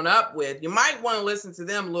you've grown up with, you might want to listen to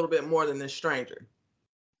them a little bit more than this stranger.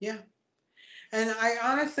 Yeah. And I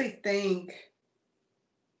honestly think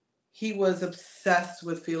he was obsessed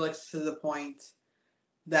with Felix to the point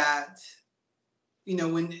that, you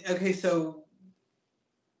know, so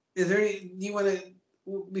is there any, do you want to,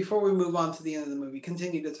 before we move on to the end of the movie,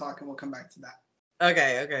 continue to talk and we'll come back to that.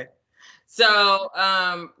 Okay. So,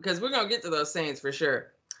 because we're going to get to those scenes for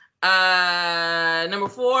sure. Number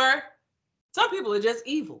 4, some people are just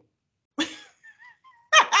evil.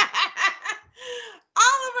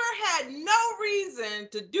 Oliver had no reason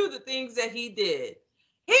to do the things that he did.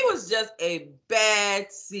 He was just a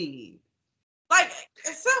bad seed. Like,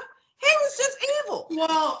 so he was just evil.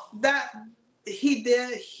 Well,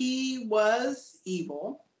 he was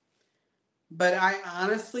evil. But I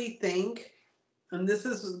honestly think, and this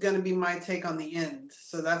is going to be my take on the end,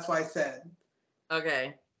 so that's why I said.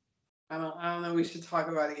 Okay. I don't know. We should talk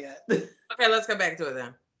about it yet. Okay, let's go back to it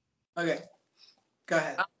then. Okay, go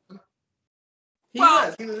ahead. He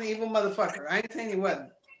was an evil motherfucker. I ain't saying he wasn't.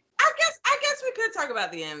 I guess we could talk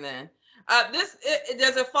about the end then.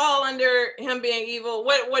 Does it fall under him being evil?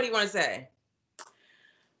 What do you want to say?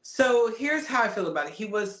 So here's how I feel about it. He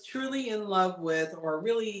was truly in love with, or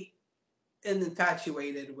really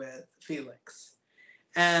infatuated with, Felix.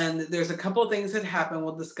 And there's a couple of things that happen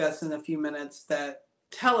we'll discuss in a few minutes that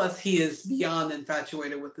tell us he is beyond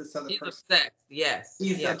infatuated with this other person. He's obsessed, yes.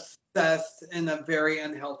 He's obsessed in a very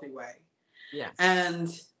unhealthy way. Yeah. And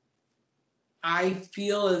I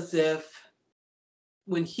feel as if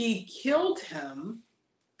when he killed him,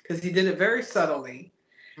 because he did it very subtly,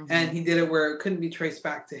 and he did it where it couldn't be traced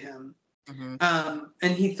back to him,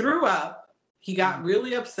 and he threw up, he got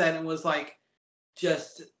really upset and was like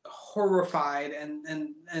just horrified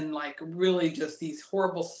and like really just these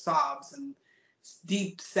horrible sobs and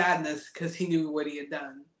deep sadness because he knew what he had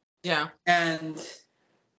done. Yeah. And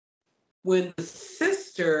when the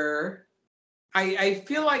sister, I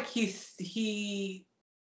feel like he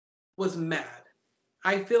was mad.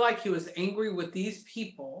 I feel like he was angry with these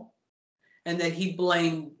people and that he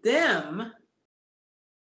blamed them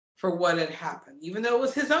for what had happened. Even though it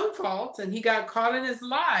was his own fault and he got caught in his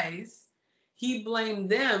lies, he blamed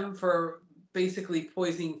them for basically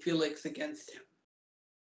poisoning Felix against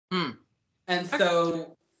him. And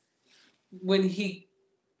so when he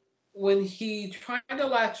tried to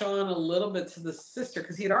latch on a little bit to the sister,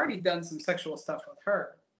 because he had already done some sexual stuff with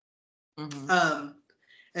her,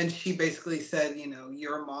 and she basically said, you know,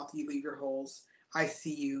 you're a moth, you leave your holes, I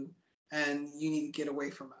see you, and you need to get away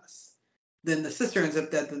from us. Then the sister ends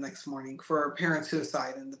up dead the next morning for apparent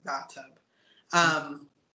suicide in the bathtub.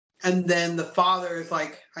 And then the father is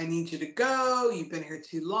like, I need you to go. You've been here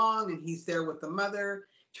too long. And he's there with the mother,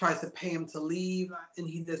 tries to pay him to leave, and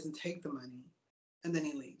he doesn't take the money. And then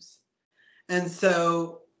he leaves. And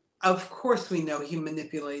so, of course, we know he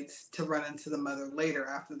manipulates to run into the mother later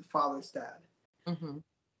after the father's dead. Mm-hmm.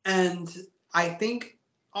 And I think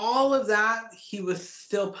all of that, he was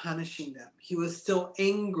still punishing them. He was still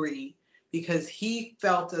angry because he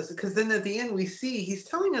felt because then at the end we see he's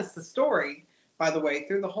telling us the story, by the way,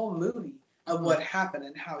 through the whole movie of what happened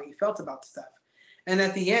and how he felt about stuff. And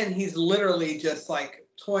at the end, he's literally just like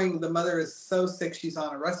toying. The mother is so sick she's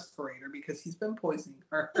on a respirator because he's been poisoning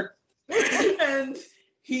her. and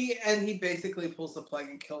he basically pulls the plug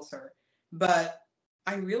and kills her. But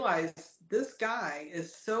I realized this guy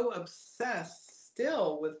is so obsessed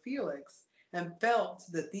still with Felix and felt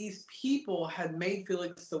that these people had made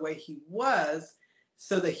Felix the way he was,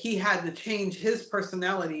 so that he had to change his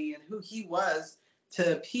personality and who he was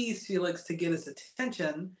to appease Felix to get his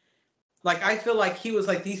attention. Like, I feel like he was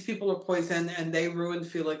like, these people are poison and they ruined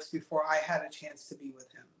Felix before I had a chance to be with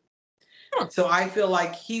him. So I feel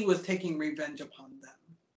like he was taking revenge upon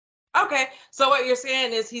them. Okay, so what you're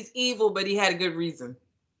saying is he's evil, but he had a good reason.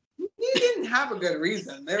 He didn't have a good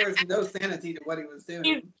reason. There was no sanity to what he was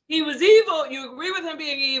doing. He was evil. You agree with him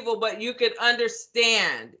being evil, but you could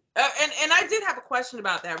understand. And I did have a question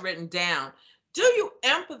about that written down. Do you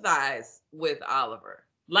empathize with Oliver?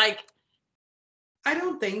 Like, I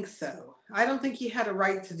don't think so. I don't think he had a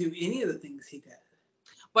right to do any of the things he did.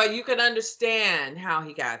 But you could understand how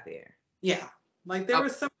he got there. Yeah. Like, there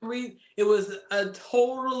was some it was a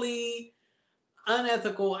totally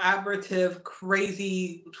unethical, aberrative,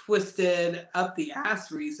 crazy, twisted, up the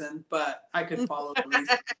ass reason, but I could follow the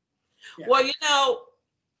reason. Yeah. Well, you know,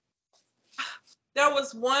 there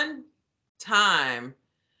was one time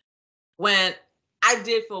when I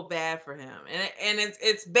did feel bad for him, and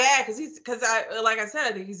it's bad because like I said,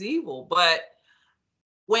 I think he's evil. But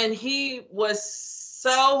when he was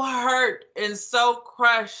so hurt and so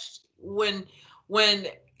crushed, when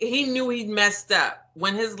he knew he'd messed up,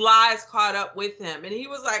 when his lies caught up with him, and he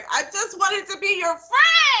was like, I just wanted to be your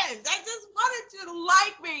friend. I just wanted you to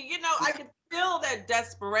like me. You know, I could feel that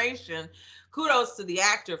desperation. Kudos to the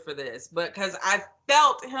actor for this, but because I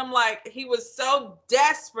felt him like he was so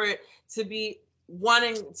desperate to be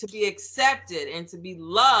wanting to be accepted and to be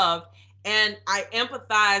loved. And I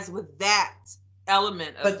empathize with that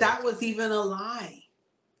element of But that was even a lie.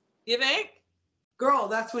 You think? Girl,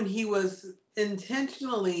 that's when he was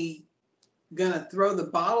intentionally gonna throw the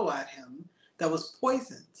bottle at him that was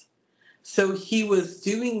poisoned. So he was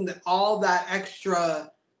doing all that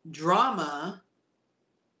extra drama,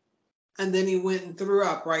 and then he went and threw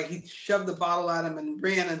up, right? He shoved the bottle at him and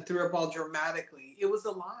ran and threw up all dramatically. It was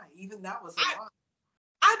a lie. Even that was a lie.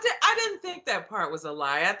 I didn't think that part was a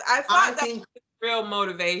lie. I thought that was his real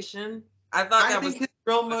motivation. I think his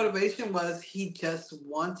real motivation was he just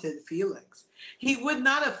wanted Felix. He would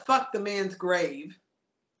not have fucked the man's grave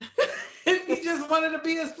if he just wanted to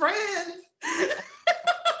be his friend.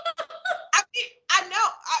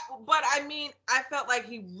 I mean, I felt like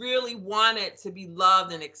he really wanted to be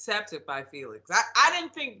loved and accepted by Felix. I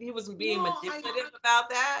didn't think he was being manipulative about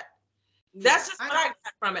that. That's just what I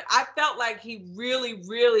got from it. I felt like he really,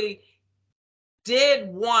 really did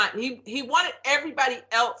want, he wanted everybody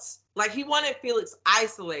else, like he wanted Felix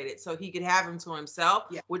isolated so he could have him to himself,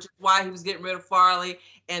 which is why he was getting rid of Farley,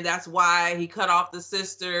 and that's why he cut off the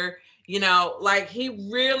sister, you know, like he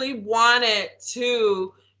really wanted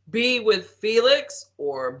to be with Felix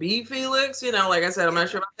or be Felix, you know, like I said, I'm not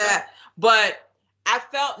sure about that, but I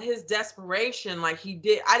felt his desperation, like he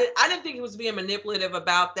did. I didn't think he was being manipulative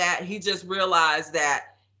about that. He just realized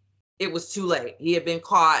that it was too late. He had been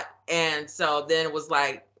caught, and so then it was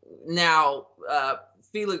like now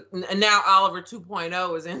Felix, now Oliver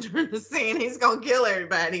 2.0 is entering the scene. He's gonna kill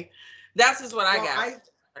everybody. That's just what I got.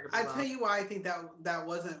 I tell you why I think that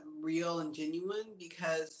wasn't real and genuine,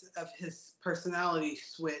 because of his personality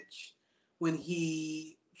switch. When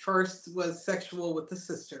he first was sexual with the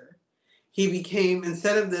sister, he became,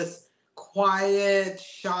 instead of this quiet,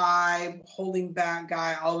 shy, holding back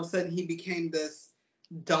guy, all of a sudden he became this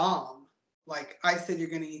dom. Like, I said you're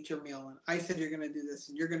going to eat your meal, and I said you're going to do this,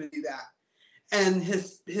 and you're going to do that. And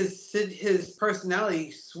his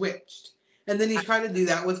personality switched. And then he tried to do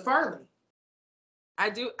that with Farley. I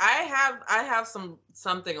have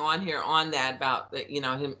something on here on that about the, you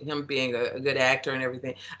know, him being a good actor and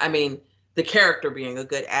everything. I mean, the character being a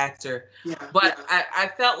good actor. Yeah. But yeah. I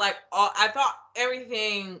felt like I thought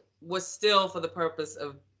everything was still for the purpose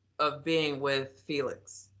of being with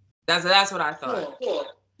Felix. That's what I thought. Cool.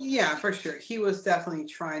 Yeah, for sure. He was definitely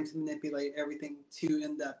trying to manipulate everything to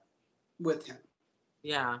end up with him.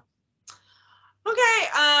 Yeah. Okay.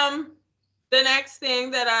 The next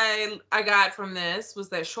thing that I got from this was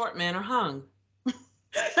that short men are hung.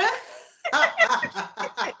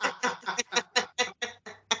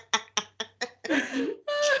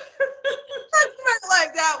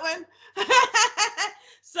 Like that one.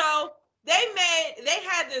 So they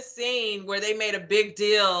had this scene where they made a big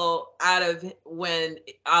deal out of when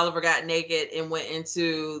Oliver got naked and went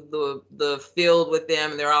into the field with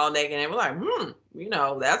them, and they're all naked, and we're like,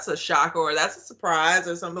 that's a shock, or that's a surprise,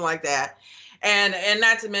 or something like that. And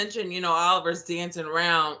not to mention, Oliver's dancing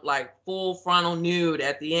around like full frontal nude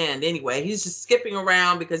at the end. Anyway, he's just skipping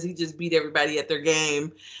around because he just beat everybody at their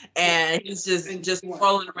game, and he's just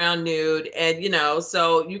rolling around nude, and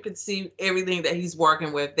so you could see everything that he's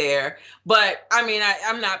working with there. But I mean,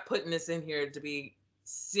 I'm not putting this in here to be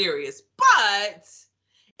serious, but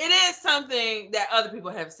it is something that other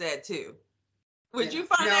people have said too. Would you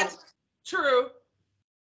find that true?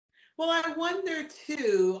 Well, I wonder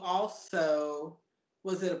too, also,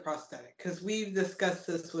 was it a prosthetic? Because we've discussed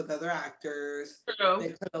this with other actors. True. They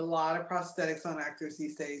put a lot of prosthetics on actors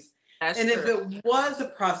these days. That's and true. If it was a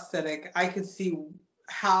prosthetic, I could see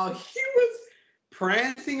how he was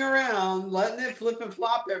prancing around, letting it flip and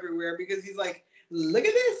flop everywhere, because he's like, look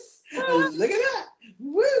at this, look at that,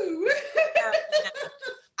 woo.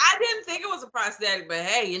 I didn't think it was a prosthetic, but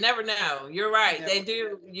hey, you never know. You're right. They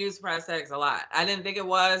do use prosthetics a lot. I didn't think it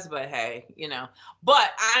was, but hey,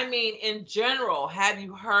 But I mean, in general, have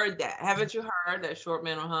you heard that? Haven't you heard that short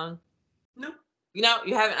men are hung? No. You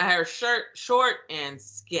haven't. I heard short and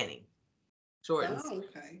skinny. Short and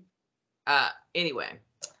skinny. Okay. Anyway.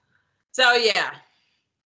 So yeah.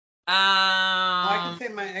 I can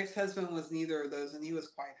say my ex-husband was neither of those, and he was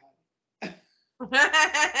quite hung.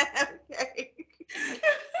 Okay.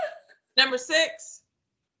 Number 6,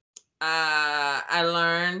 I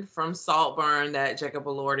learned from Saltburn that Jacob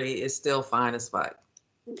Elordi is still fine as fuck.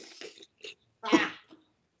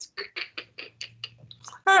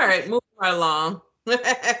 All right, moving right along.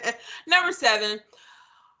 Number 7.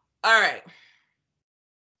 All right.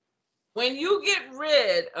 When you get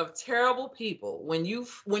rid of terrible people, when you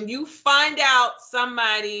find out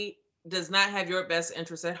somebody does not have your best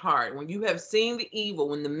interest at heart, when you have seen the evil,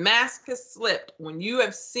 when the mask has slipped, when you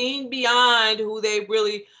have seen beyond who they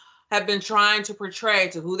really have been trying to portray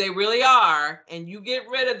to who they really are, and you get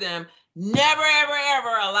rid of them, never, ever, ever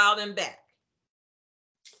allow them back.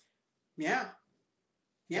 Yeah.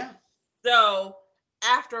 So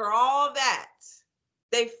after all that,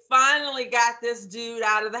 they finally got this dude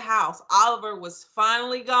out of the house. Oliver was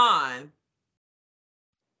finally gone.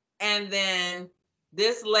 And then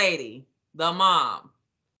this lady, the mom,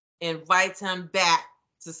 invites him back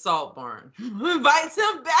to Saltburn. Invites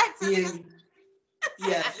him back to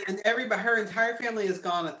Yes, and her entire family is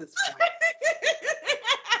gone at this point.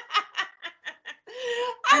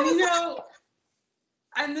 And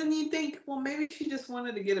and then you think, well, maybe she just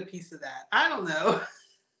wanted to get a piece of that. I don't know.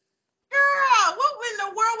 Girl, what in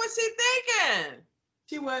the world was she thinking?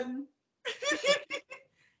 She wasn't.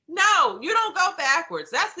 No, you don't go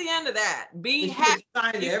backwards. That's the end of that. Be happy.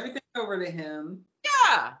 Signed everything over to him.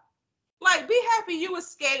 Yeah. Like, be happy you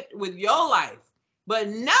escaped with your life. But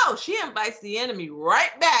no, she invites the enemy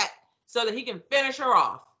right back so that he can finish her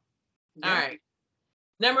off. Yeah. All right.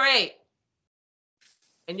 Number 8.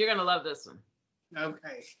 And you're going to love this one.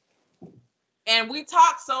 Okay. And we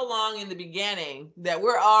talked so long in the beginning that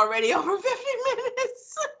we're already over 50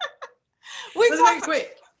 minutes.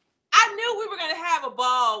 I knew we were going to have a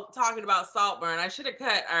ball talking about Saltburn. I should have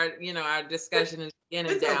cut our discussion in the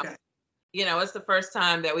beginning down. Okay. It's the first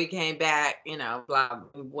time that we came back, blah,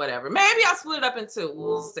 whatever. Maybe I'll split it up in 2.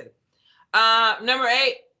 We'll see. Number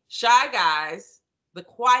 8, shy guys, the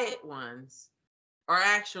quiet ones, are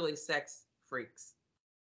actually sex freaks.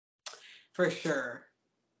 For sure.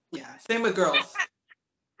 Yeah. Same with girls.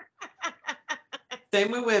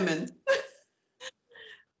 Same with women.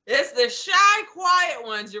 It's the shy, quiet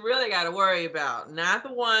ones you really got to worry about, not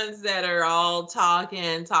the ones that are all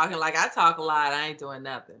talking like I talk a lot. I ain't doing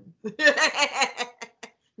nothing.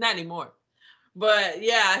 Not anymore. But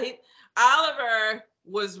yeah, Oliver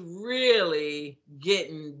was really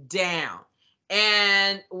getting down.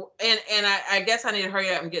 And I guess I need to hurry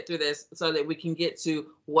up and get through this so that we can get to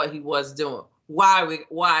what he was doing. Why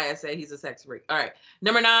I say he's a sex freak. All right.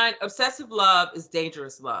 Number 9, obsessive love is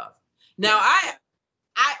dangerous love. Now, I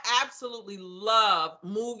absolutely love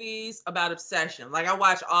movies about obsession. Like, I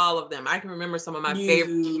watch all of them. I can remember some of my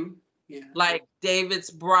favorites. Yeah. Like David's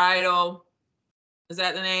Bridal. Is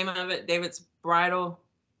that the name of it? David's Bridal?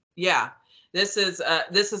 Yeah. This is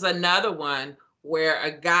another one where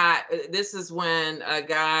a guy, this is when a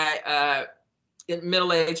guy, a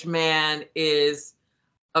middle-aged man, is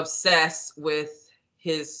obsessed with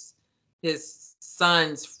his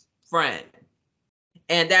son's friend,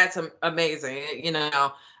 and that's amazing. You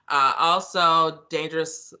know, also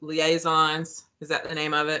Dangerous Liaisons, is that the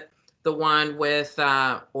name of it? The one with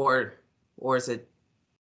or is it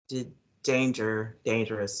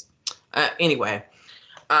Dangerous? Anyway,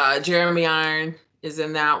 Jeremy Iron is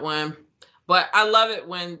in that one. But I love it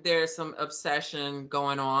when there's some obsession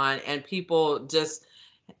going on and people just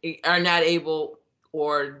are not able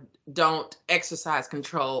or don't exercise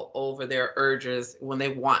control over their urges when they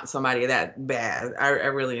want somebody that bad. I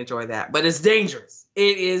really enjoy that. But it's dangerous.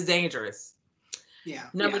 It is dangerous. Yeah.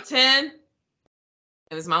 Number 10, and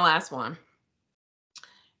it's my last one.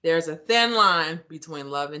 There's a thin line between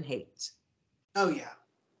love and hate. Oh, yeah.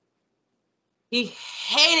 He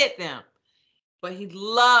hated them, but he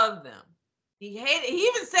loved them. He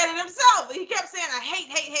even said it himself. He kept saying, I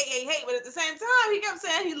hate. But at the same time, he kept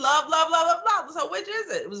saying he loved. So which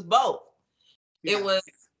is it? It was both. Yeah.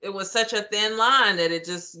 It was such a thin line that it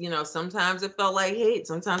just, you know, sometimes it felt like hate.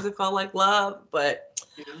 Sometimes it felt like love. But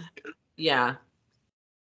yeah.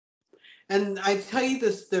 And I tell you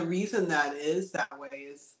this, the reason that is that way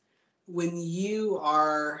is when you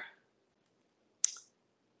are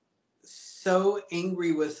so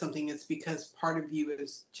angry with something, it's because part of you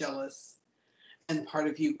is jealous and part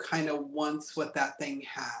of you kind of wants what that thing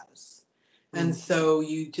has. Mm-hmm. And so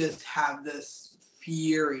you just have this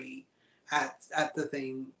fury at the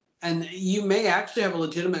thing. And you may actually have a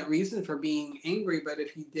legitimate reason for being angry, but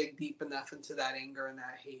if you dig deep enough into that anger and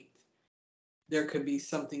that hate, there could be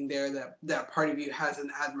something there that part of you has an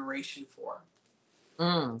admiration for.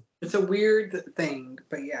 It's a weird thing,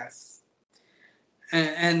 but yes.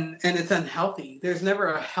 And it's unhealthy. There's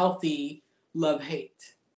never a healthy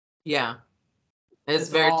love-hate. Yeah. It's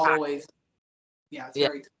very always toxic. Yeah, it's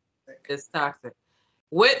very toxic. It's toxic.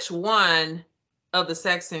 Which one of the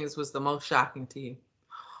sex scenes was the most shocking to you?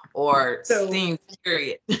 Or scene,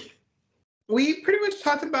 period? We pretty much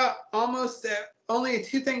talked about almost only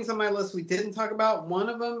 2 things on my list we didn't talk about. One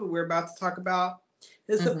of them we're about to talk about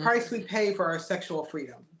is the price we pay for our sexual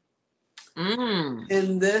freedom.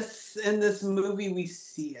 In this movie, we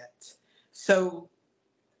see it. So,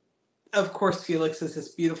 of course, Felix is this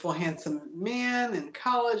beautiful, handsome man in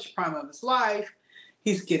college, prime of his life.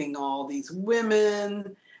 He's getting all these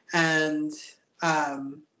women, and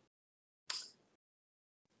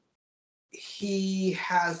he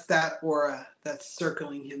has that aura that's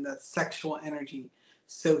circling him, that sexual energy.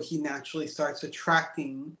 So he naturally starts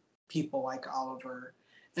attracting people like Oliver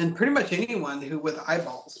and pretty much anyone who with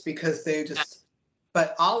eyeballs, because they just,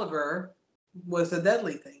 but Oliver was a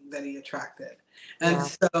deadly thing that he attracted. And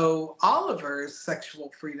so Oliver's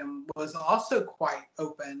sexual freedom was also quite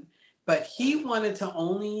open, but he wanted to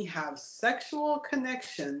only have sexual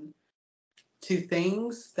connection to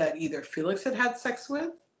things that either Felix had sex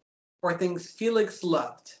with or things Felix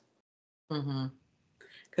loved.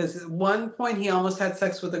 Because at one point he almost had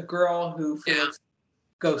sex with a girl who Felix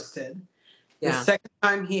ghosted. The second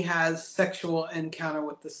time he has sexual encounter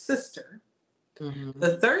with the sister.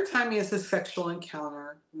 The third time he has a sexual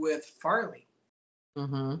encounter with Farley.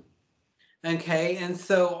 Okay, and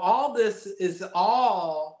so all this is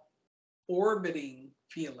all orbiting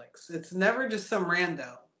Felix. It's never just some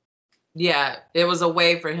rando. Yeah, it was a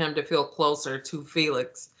way for him to feel closer to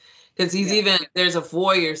Felix. Because he's even, there's a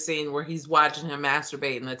voyeur scene where he's watching him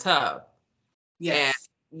masturbate in the tub. Yes.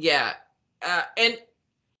 And, and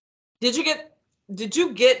did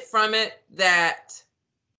you get from it that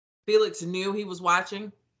Felix knew he was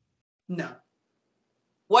watching? No.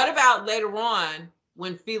 What about later on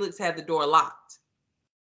when Felix had the door locked?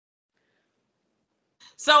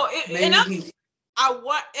 So at the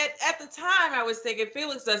time I was thinking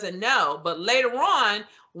Felix doesn't know, but later on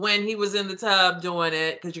when he was in the tub doing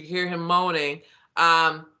it, because you hear him moaning,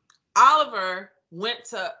 Oliver went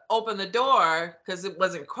to open the door because it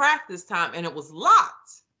wasn't cracked this time and it was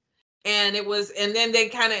locked. And then they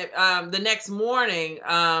kind of, the next morning,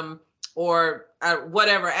 or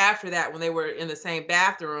whatever after that, when they were in the same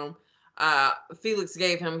bathroom, Felix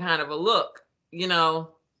gave him kind of a look, you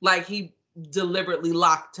know, like he deliberately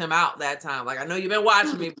locked him out that time. Like, I know you've been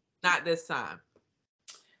watching me, but not this time.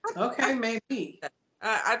 Okay, maybe.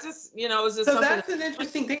 I just, you know, it was just so that's an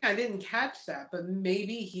interesting thing. I didn't catch that, but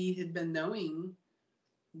maybe he had been knowing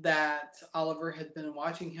that Oliver had been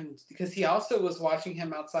watching him, because he also was watching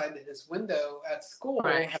him outside his window at school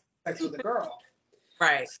having sex with a girl.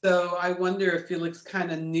 Right. So I wonder if Felix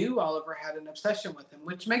kind of knew Oliver had an obsession with him,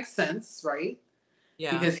 which makes sense, right?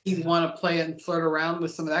 Yeah. Because he'd want to play it and flirt around with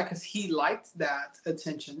some of that because he liked that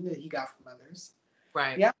attention that he got from others.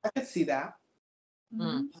 Right. Yeah, I could see that.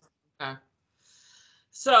 Mm. Okay.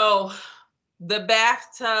 So the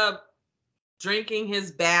bathtub drinking his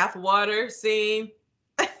bath water scene.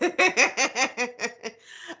 I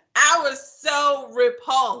was so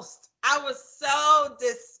repulsed. I was so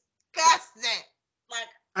disgusted. Like,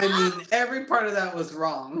 I mean, every part of that was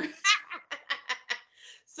wrong.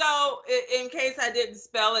 So, in case I didn't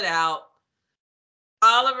spell it out,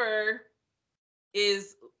 Oliver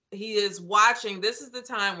is watching. This is the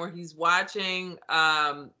time where he's watching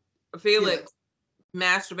Felix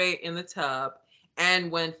masturbate in the tub. And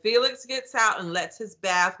when Felix gets out and lets his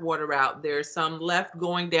bath water out, there's some left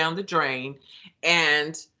going down the drain.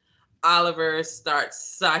 And Oliver starts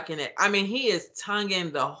sucking it. I mean, he is tonguing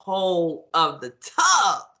the whole of the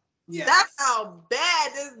tub. Yes. That's how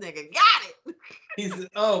bad this nigga got it.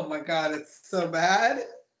 Oh my God, it's so bad.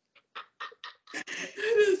 It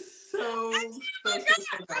is so bad. I mean,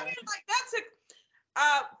 like, that's it.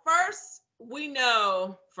 First, we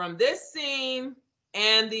know from this scene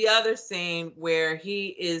and the other scene where he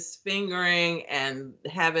is fingering and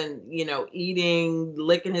having, eating,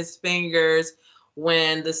 licking his fingers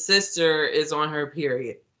when the sister is on her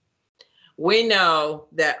period. We know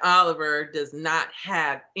that Oliver does not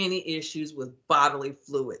have any issues with bodily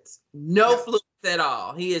fluids. No fluids at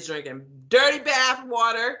all. He is drinking dirty bath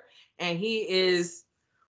water and he is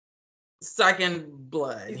sucking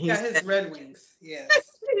blood. He's got his Red Wings. Yes.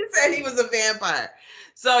 He said he was a vampire.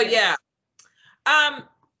 So yeah.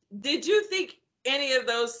 Did you think any of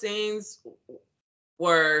those scenes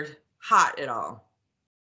were hot at all?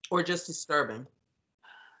 Or just disturbing?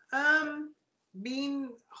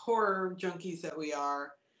 Being horror junkies that we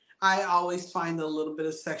are, I always find a little bit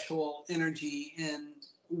of sexual energy in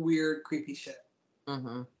weird, creepy shit.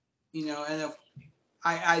 Mm-hmm. And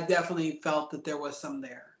I definitely felt that there was some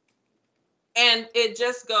there. And it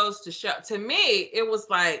just goes to show, to me, it was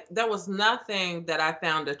like, there was nothing that I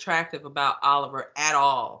found attractive about Oliver at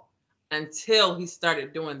all until he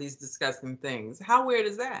started doing these disgusting things. How weird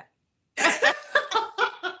is that?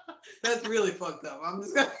 That's really fucked up. I'm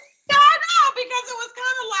just gonna... Yeah, I know, because it was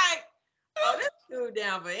kind of like, oh, this dude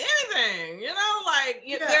down for anything,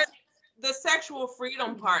 there's the sexual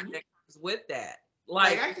freedom part that comes with that.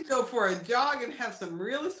 Like I could go for a jog and have some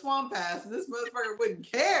really swamp ass, and this motherfucker wouldn't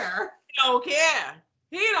care. He don't care.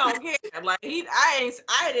 He don't care. Like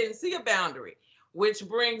I didn't see a boundary, which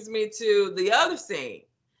brings me to the other scene,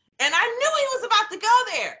 and I knew he was about to go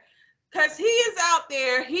there. Because he is out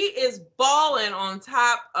there, he is balling on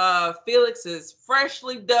top of Felix's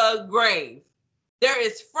freshly dug grave. There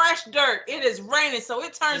is fresh dirt. It is raining, so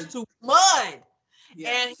it turns to mud.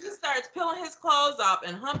 Yes. And he starts peeling his clothes off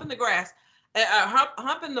and humping the grass,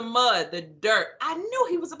 humping the mud, the dirt. I knew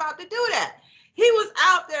he was about to do that. He was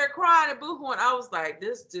out there crying and boohooing. I was like,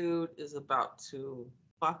 this dude is about to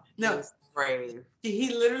fuck his grave.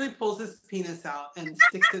 He literally pulls his penis out and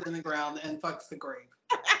sticks it in the ground and fucks the grave.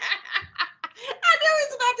 I knew he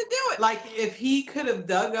was about to do it. Like, if he could have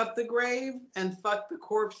dug up the grave and fucked the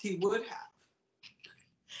corpse, he would have.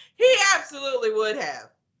 He absolutely would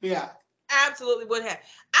have. Yeah. Absolutely would have.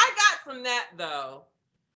 I got from that, though,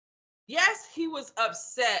 yes, he was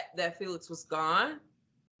upset that Felix was gone,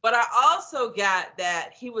 but I also got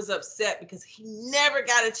that he was upset because he never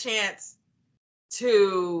got a chance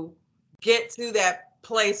to get to that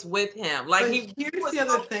place with him. Like, but here's the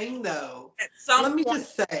other thing, though. Let me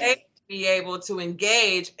just say, be able to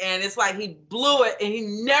engage, and it's like he blew it, and he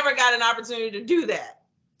never got an opportunity to do that.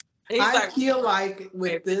 I feel like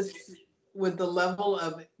with the level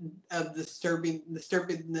of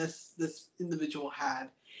disturbingness this individual had,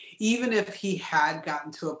 even if he had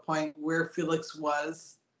gotten to a point where Felix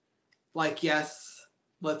was like, yes,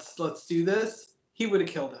 let's do this, he would have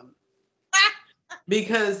killed him.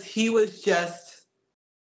 Because he wouldn't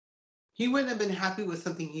have been happy with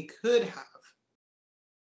something he could have.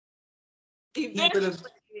 He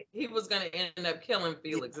was going to end up killing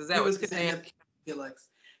Felix. Is that what you're saying? Felix.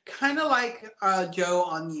 Kind of like Joe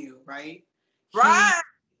on You, right? Right.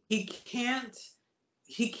 He can't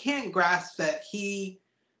grasp that he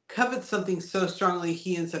covets something so strongly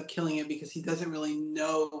he ends up killing it because he doesn't really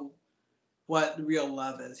know what real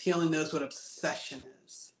love is. He only knows what obsession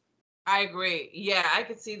is. I agree. Yeah, I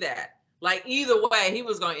could see that. Like, either way, he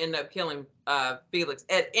was going to end up killing Felix.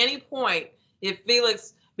 At any point, if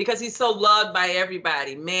Felix, because he's so loved by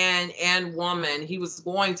everybody, man and woman, he was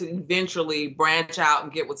going to eventually branch out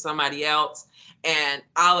and get with somebody else. And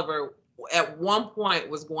Oliver, at one point,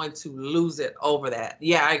 was going to lose it over that.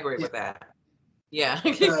 Yeah, I agree with that. Yeah.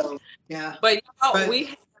 So, yeah. But we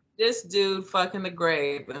have this dude fucking the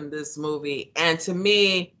grave in this movie. And to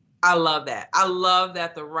me, I love that. I love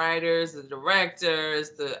that the writers, the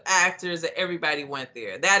directors, the actors, that everybody went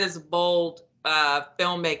there. That is bold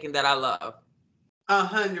filmmaking that I love.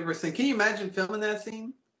 100%. Can you imagine filming that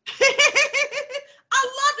scene? I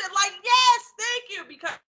loved it. Like, yes, thank you.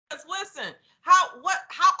 Because listen, how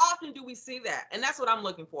often do we see that? And that's what I'm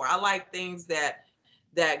looking for. I like things that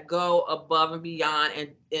go above and beyond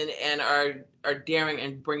and are daring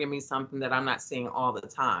and bringing me something that I'm not seeing all the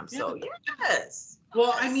time. So yes.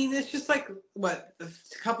 Well, I mean, it's just like what, a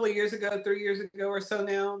couple of years ago, 3 years ago or so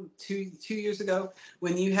now, two years ago,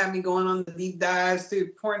 when you had me going on the deep dives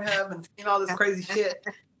through Pornhub and seeing all this crazy shit.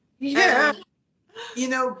 Yeah. And, you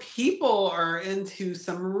know, people are into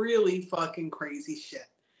some really fucking crazy shit.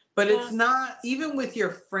 But it's not, even with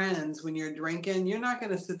your friends when you're drinking, you're not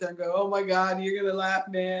going to sit there and go, oh my God, you're going to laugh,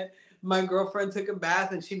 man. My girlfriend took a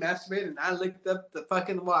bath and she masturbated and I licked up the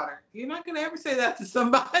fucking water. You're not going to ever say that to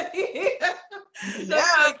somebody.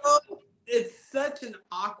 Like, it's such an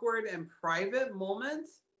awkward and private moment,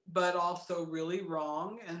 but also really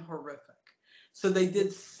wrong and horrific. So they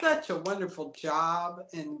did such a wonderful job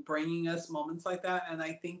in bringing us moments like that. And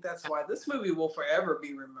I think that's why this movie will forever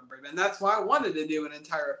be remembered. And that's why I wanted to do an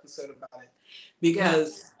entire episode about it.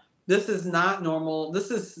 Because this is not normal. This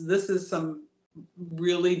is some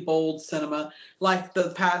really bold cinema. Like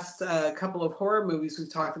the past couple of horror movies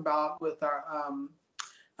we've talked about with our,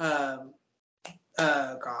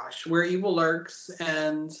 Where Evil Lurks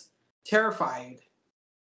and Terrified.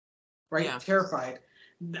 Right? Yeah. Terrified.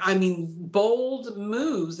 I mean, bold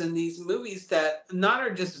moves in these movies that not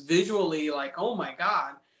are just visually like, oh my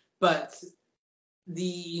God, but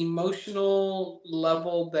the emotional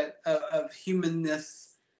level that of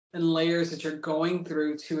humanness and layers that you're going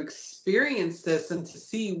through to experience this and to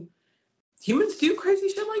see humans do crazy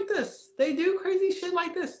shit like this. They do crazy shit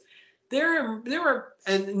like this. There are,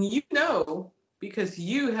 and you know, because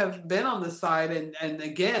you have been on the side and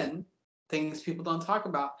again, things people don't talk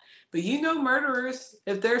about. But you know, murderers,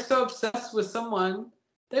 if they're so obsessed with someone,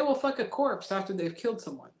 they will fuck a corpse after they've killed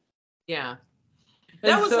someone. Yeah.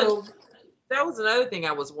 That was another thing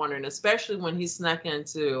I was wondering, especially when he snuck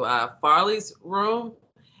into Farley's room.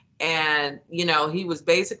 And, you know, he was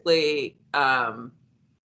basically, that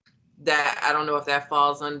I don't know if that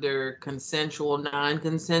falls under consensual,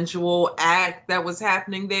 non-consensual act that was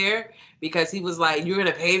happening there. Because he was like, you're going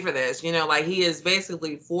to pay for this. You know, like he is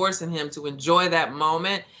basically forcing him to enjoy that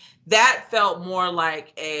moment. That felt more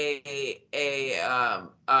like a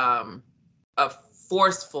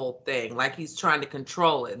forceful thing, like he's trying to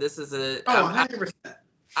control it. This is 100%.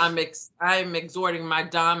 I'm exerting my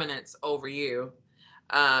dominance over you.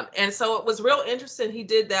 And so it was real interesting. He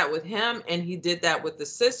did that with him and he did that with the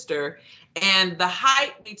sister. And the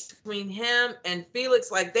height between him and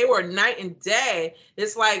Felix, like they were night and day.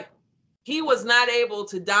 It's like he was not able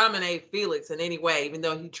to dominate Felix in any way, even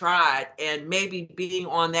though he tried. And maybe being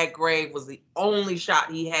on that grave was the only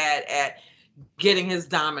shot he had at getting his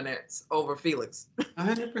dominance over Felix.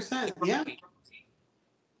 100%. Yeah.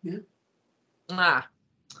 Yeah.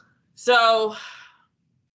 So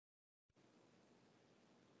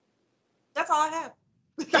that's all I have.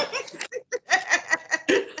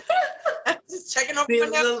 Just checking over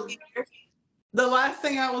the last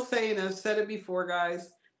thing I will say, and I've said it before,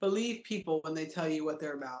 guys, believe people when they tell you what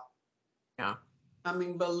they're about. Yeah. I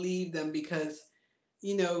mean, believe them because,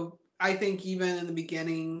 you know, I think even in the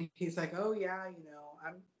beginning, he's like, oh yeah, you know,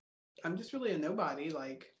 I'm just really a nobody.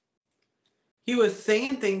 Like, he was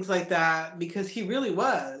saying things like that because he really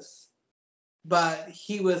was, but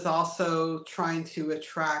he was also trying to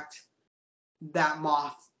attract that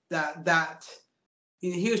moth, that you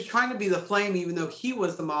know, he was trying to be the flame, even though he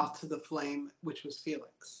was the moth to the flame, which was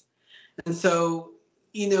Felix. And so,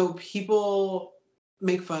 you know, people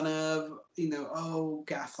make fun of, you know, oh,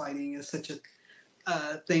 gaslighting is such a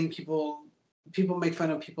thing. People make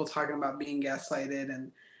fun of people talking about being gaslighted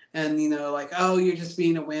and you know, like, oh, you're just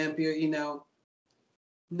being a wimp. You're, you know,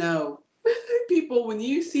 no. People, when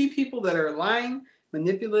you see people that are lying,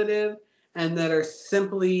 manipulative, and that are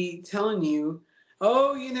simply telling you,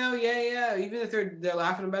 oh, you know, yeah, even if they're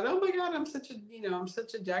laughing about, oh my God, I'm such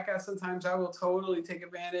a jackass sometimes, I will totally take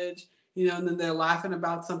advantage, you know, and then they're laughing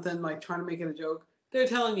about something, like trying to make it a joke. They're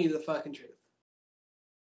telling you the fucking truth.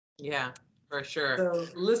 Yeah, for sure. So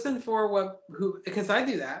listen for because I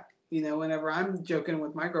do that, you know, whenever I'm joking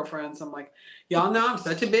with my girlfriends, I'm like, y'all know I'm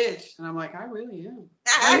such a bitch. And I'm like, I really am.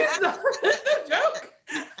 It's not a joke.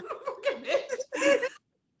 I'm a fucking bitch.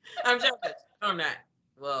 I'm joking. No, I'm not.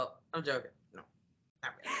 Well, I'm joking. No,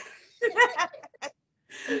 not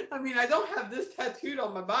really. I mean, I don't have this tattooed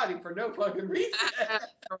on my body for no fucking reason.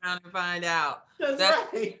 around and find out. That's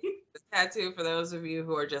right. The tattoo for those of you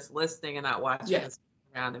who are just listening and not watching. Yes. Is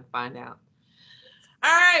around and find out. All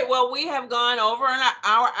right, well, we have gone over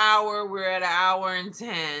our hour. We're at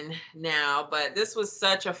 1:10 now, but this was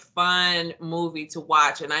such a fun movie to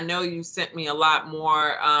watch. And I know you sent me a lot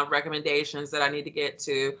more recommendations that I need to get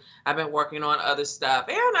to. I've been working on other stuff,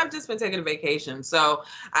 and I've just been taking a vacation. So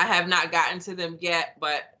I have not gotten to them yet,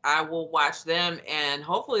 but I will watch them, and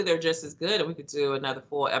hopefully they're just as good, and we could do another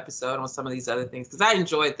full episode on some of these other things, because I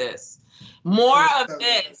enjoyed this. More of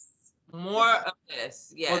this. More of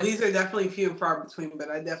this, yes. Well, these are definitely few and far between,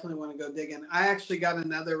 but I definitely want to go digging. I actually got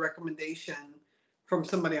another recommendation from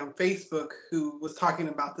somebody on Facebook who was talking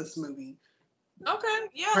about this movie. Okay,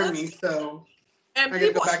 yeah. Pardon me, so and I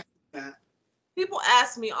gotta go back to that. People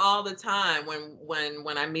ask me all the time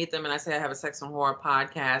when I meet them and I say I have a sex and horror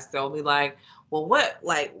podcast, they'll be like, well,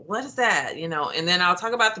 what is that? You know, and then I'll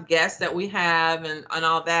talk about the guests that we have and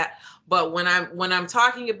all that. But when I'm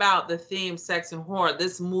talking about the theme sex and horror,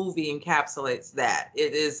 this movie encapsulates that.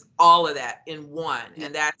 It is all of that in one.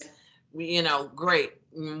 And that's, you know, great.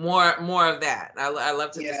 More of that. I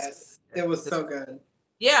love to. Yes, it was so good.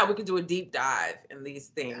 Yeah, we could do a deep dive in these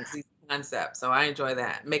things, these concepts. So I enjoy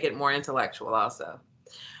that. Make it more intellectual also.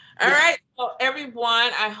 All right. So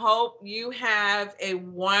everyone, I hope you have a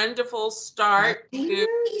wonderful start to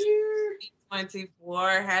 2024.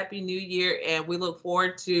 Happy New Year. And we look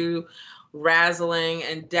forward to razzling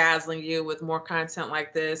and dazzling you with more content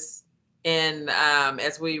like this. And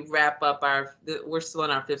as we wrap up we're still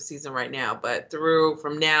in our 5th season right now, but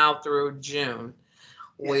from now through June,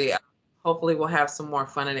 we hopefully we'll have some more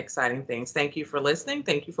fun and exciting things. Thank you for listening.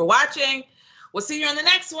 Thank you for watching. We'll see you on the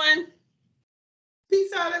next one.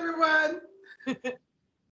 Peace out, everyone.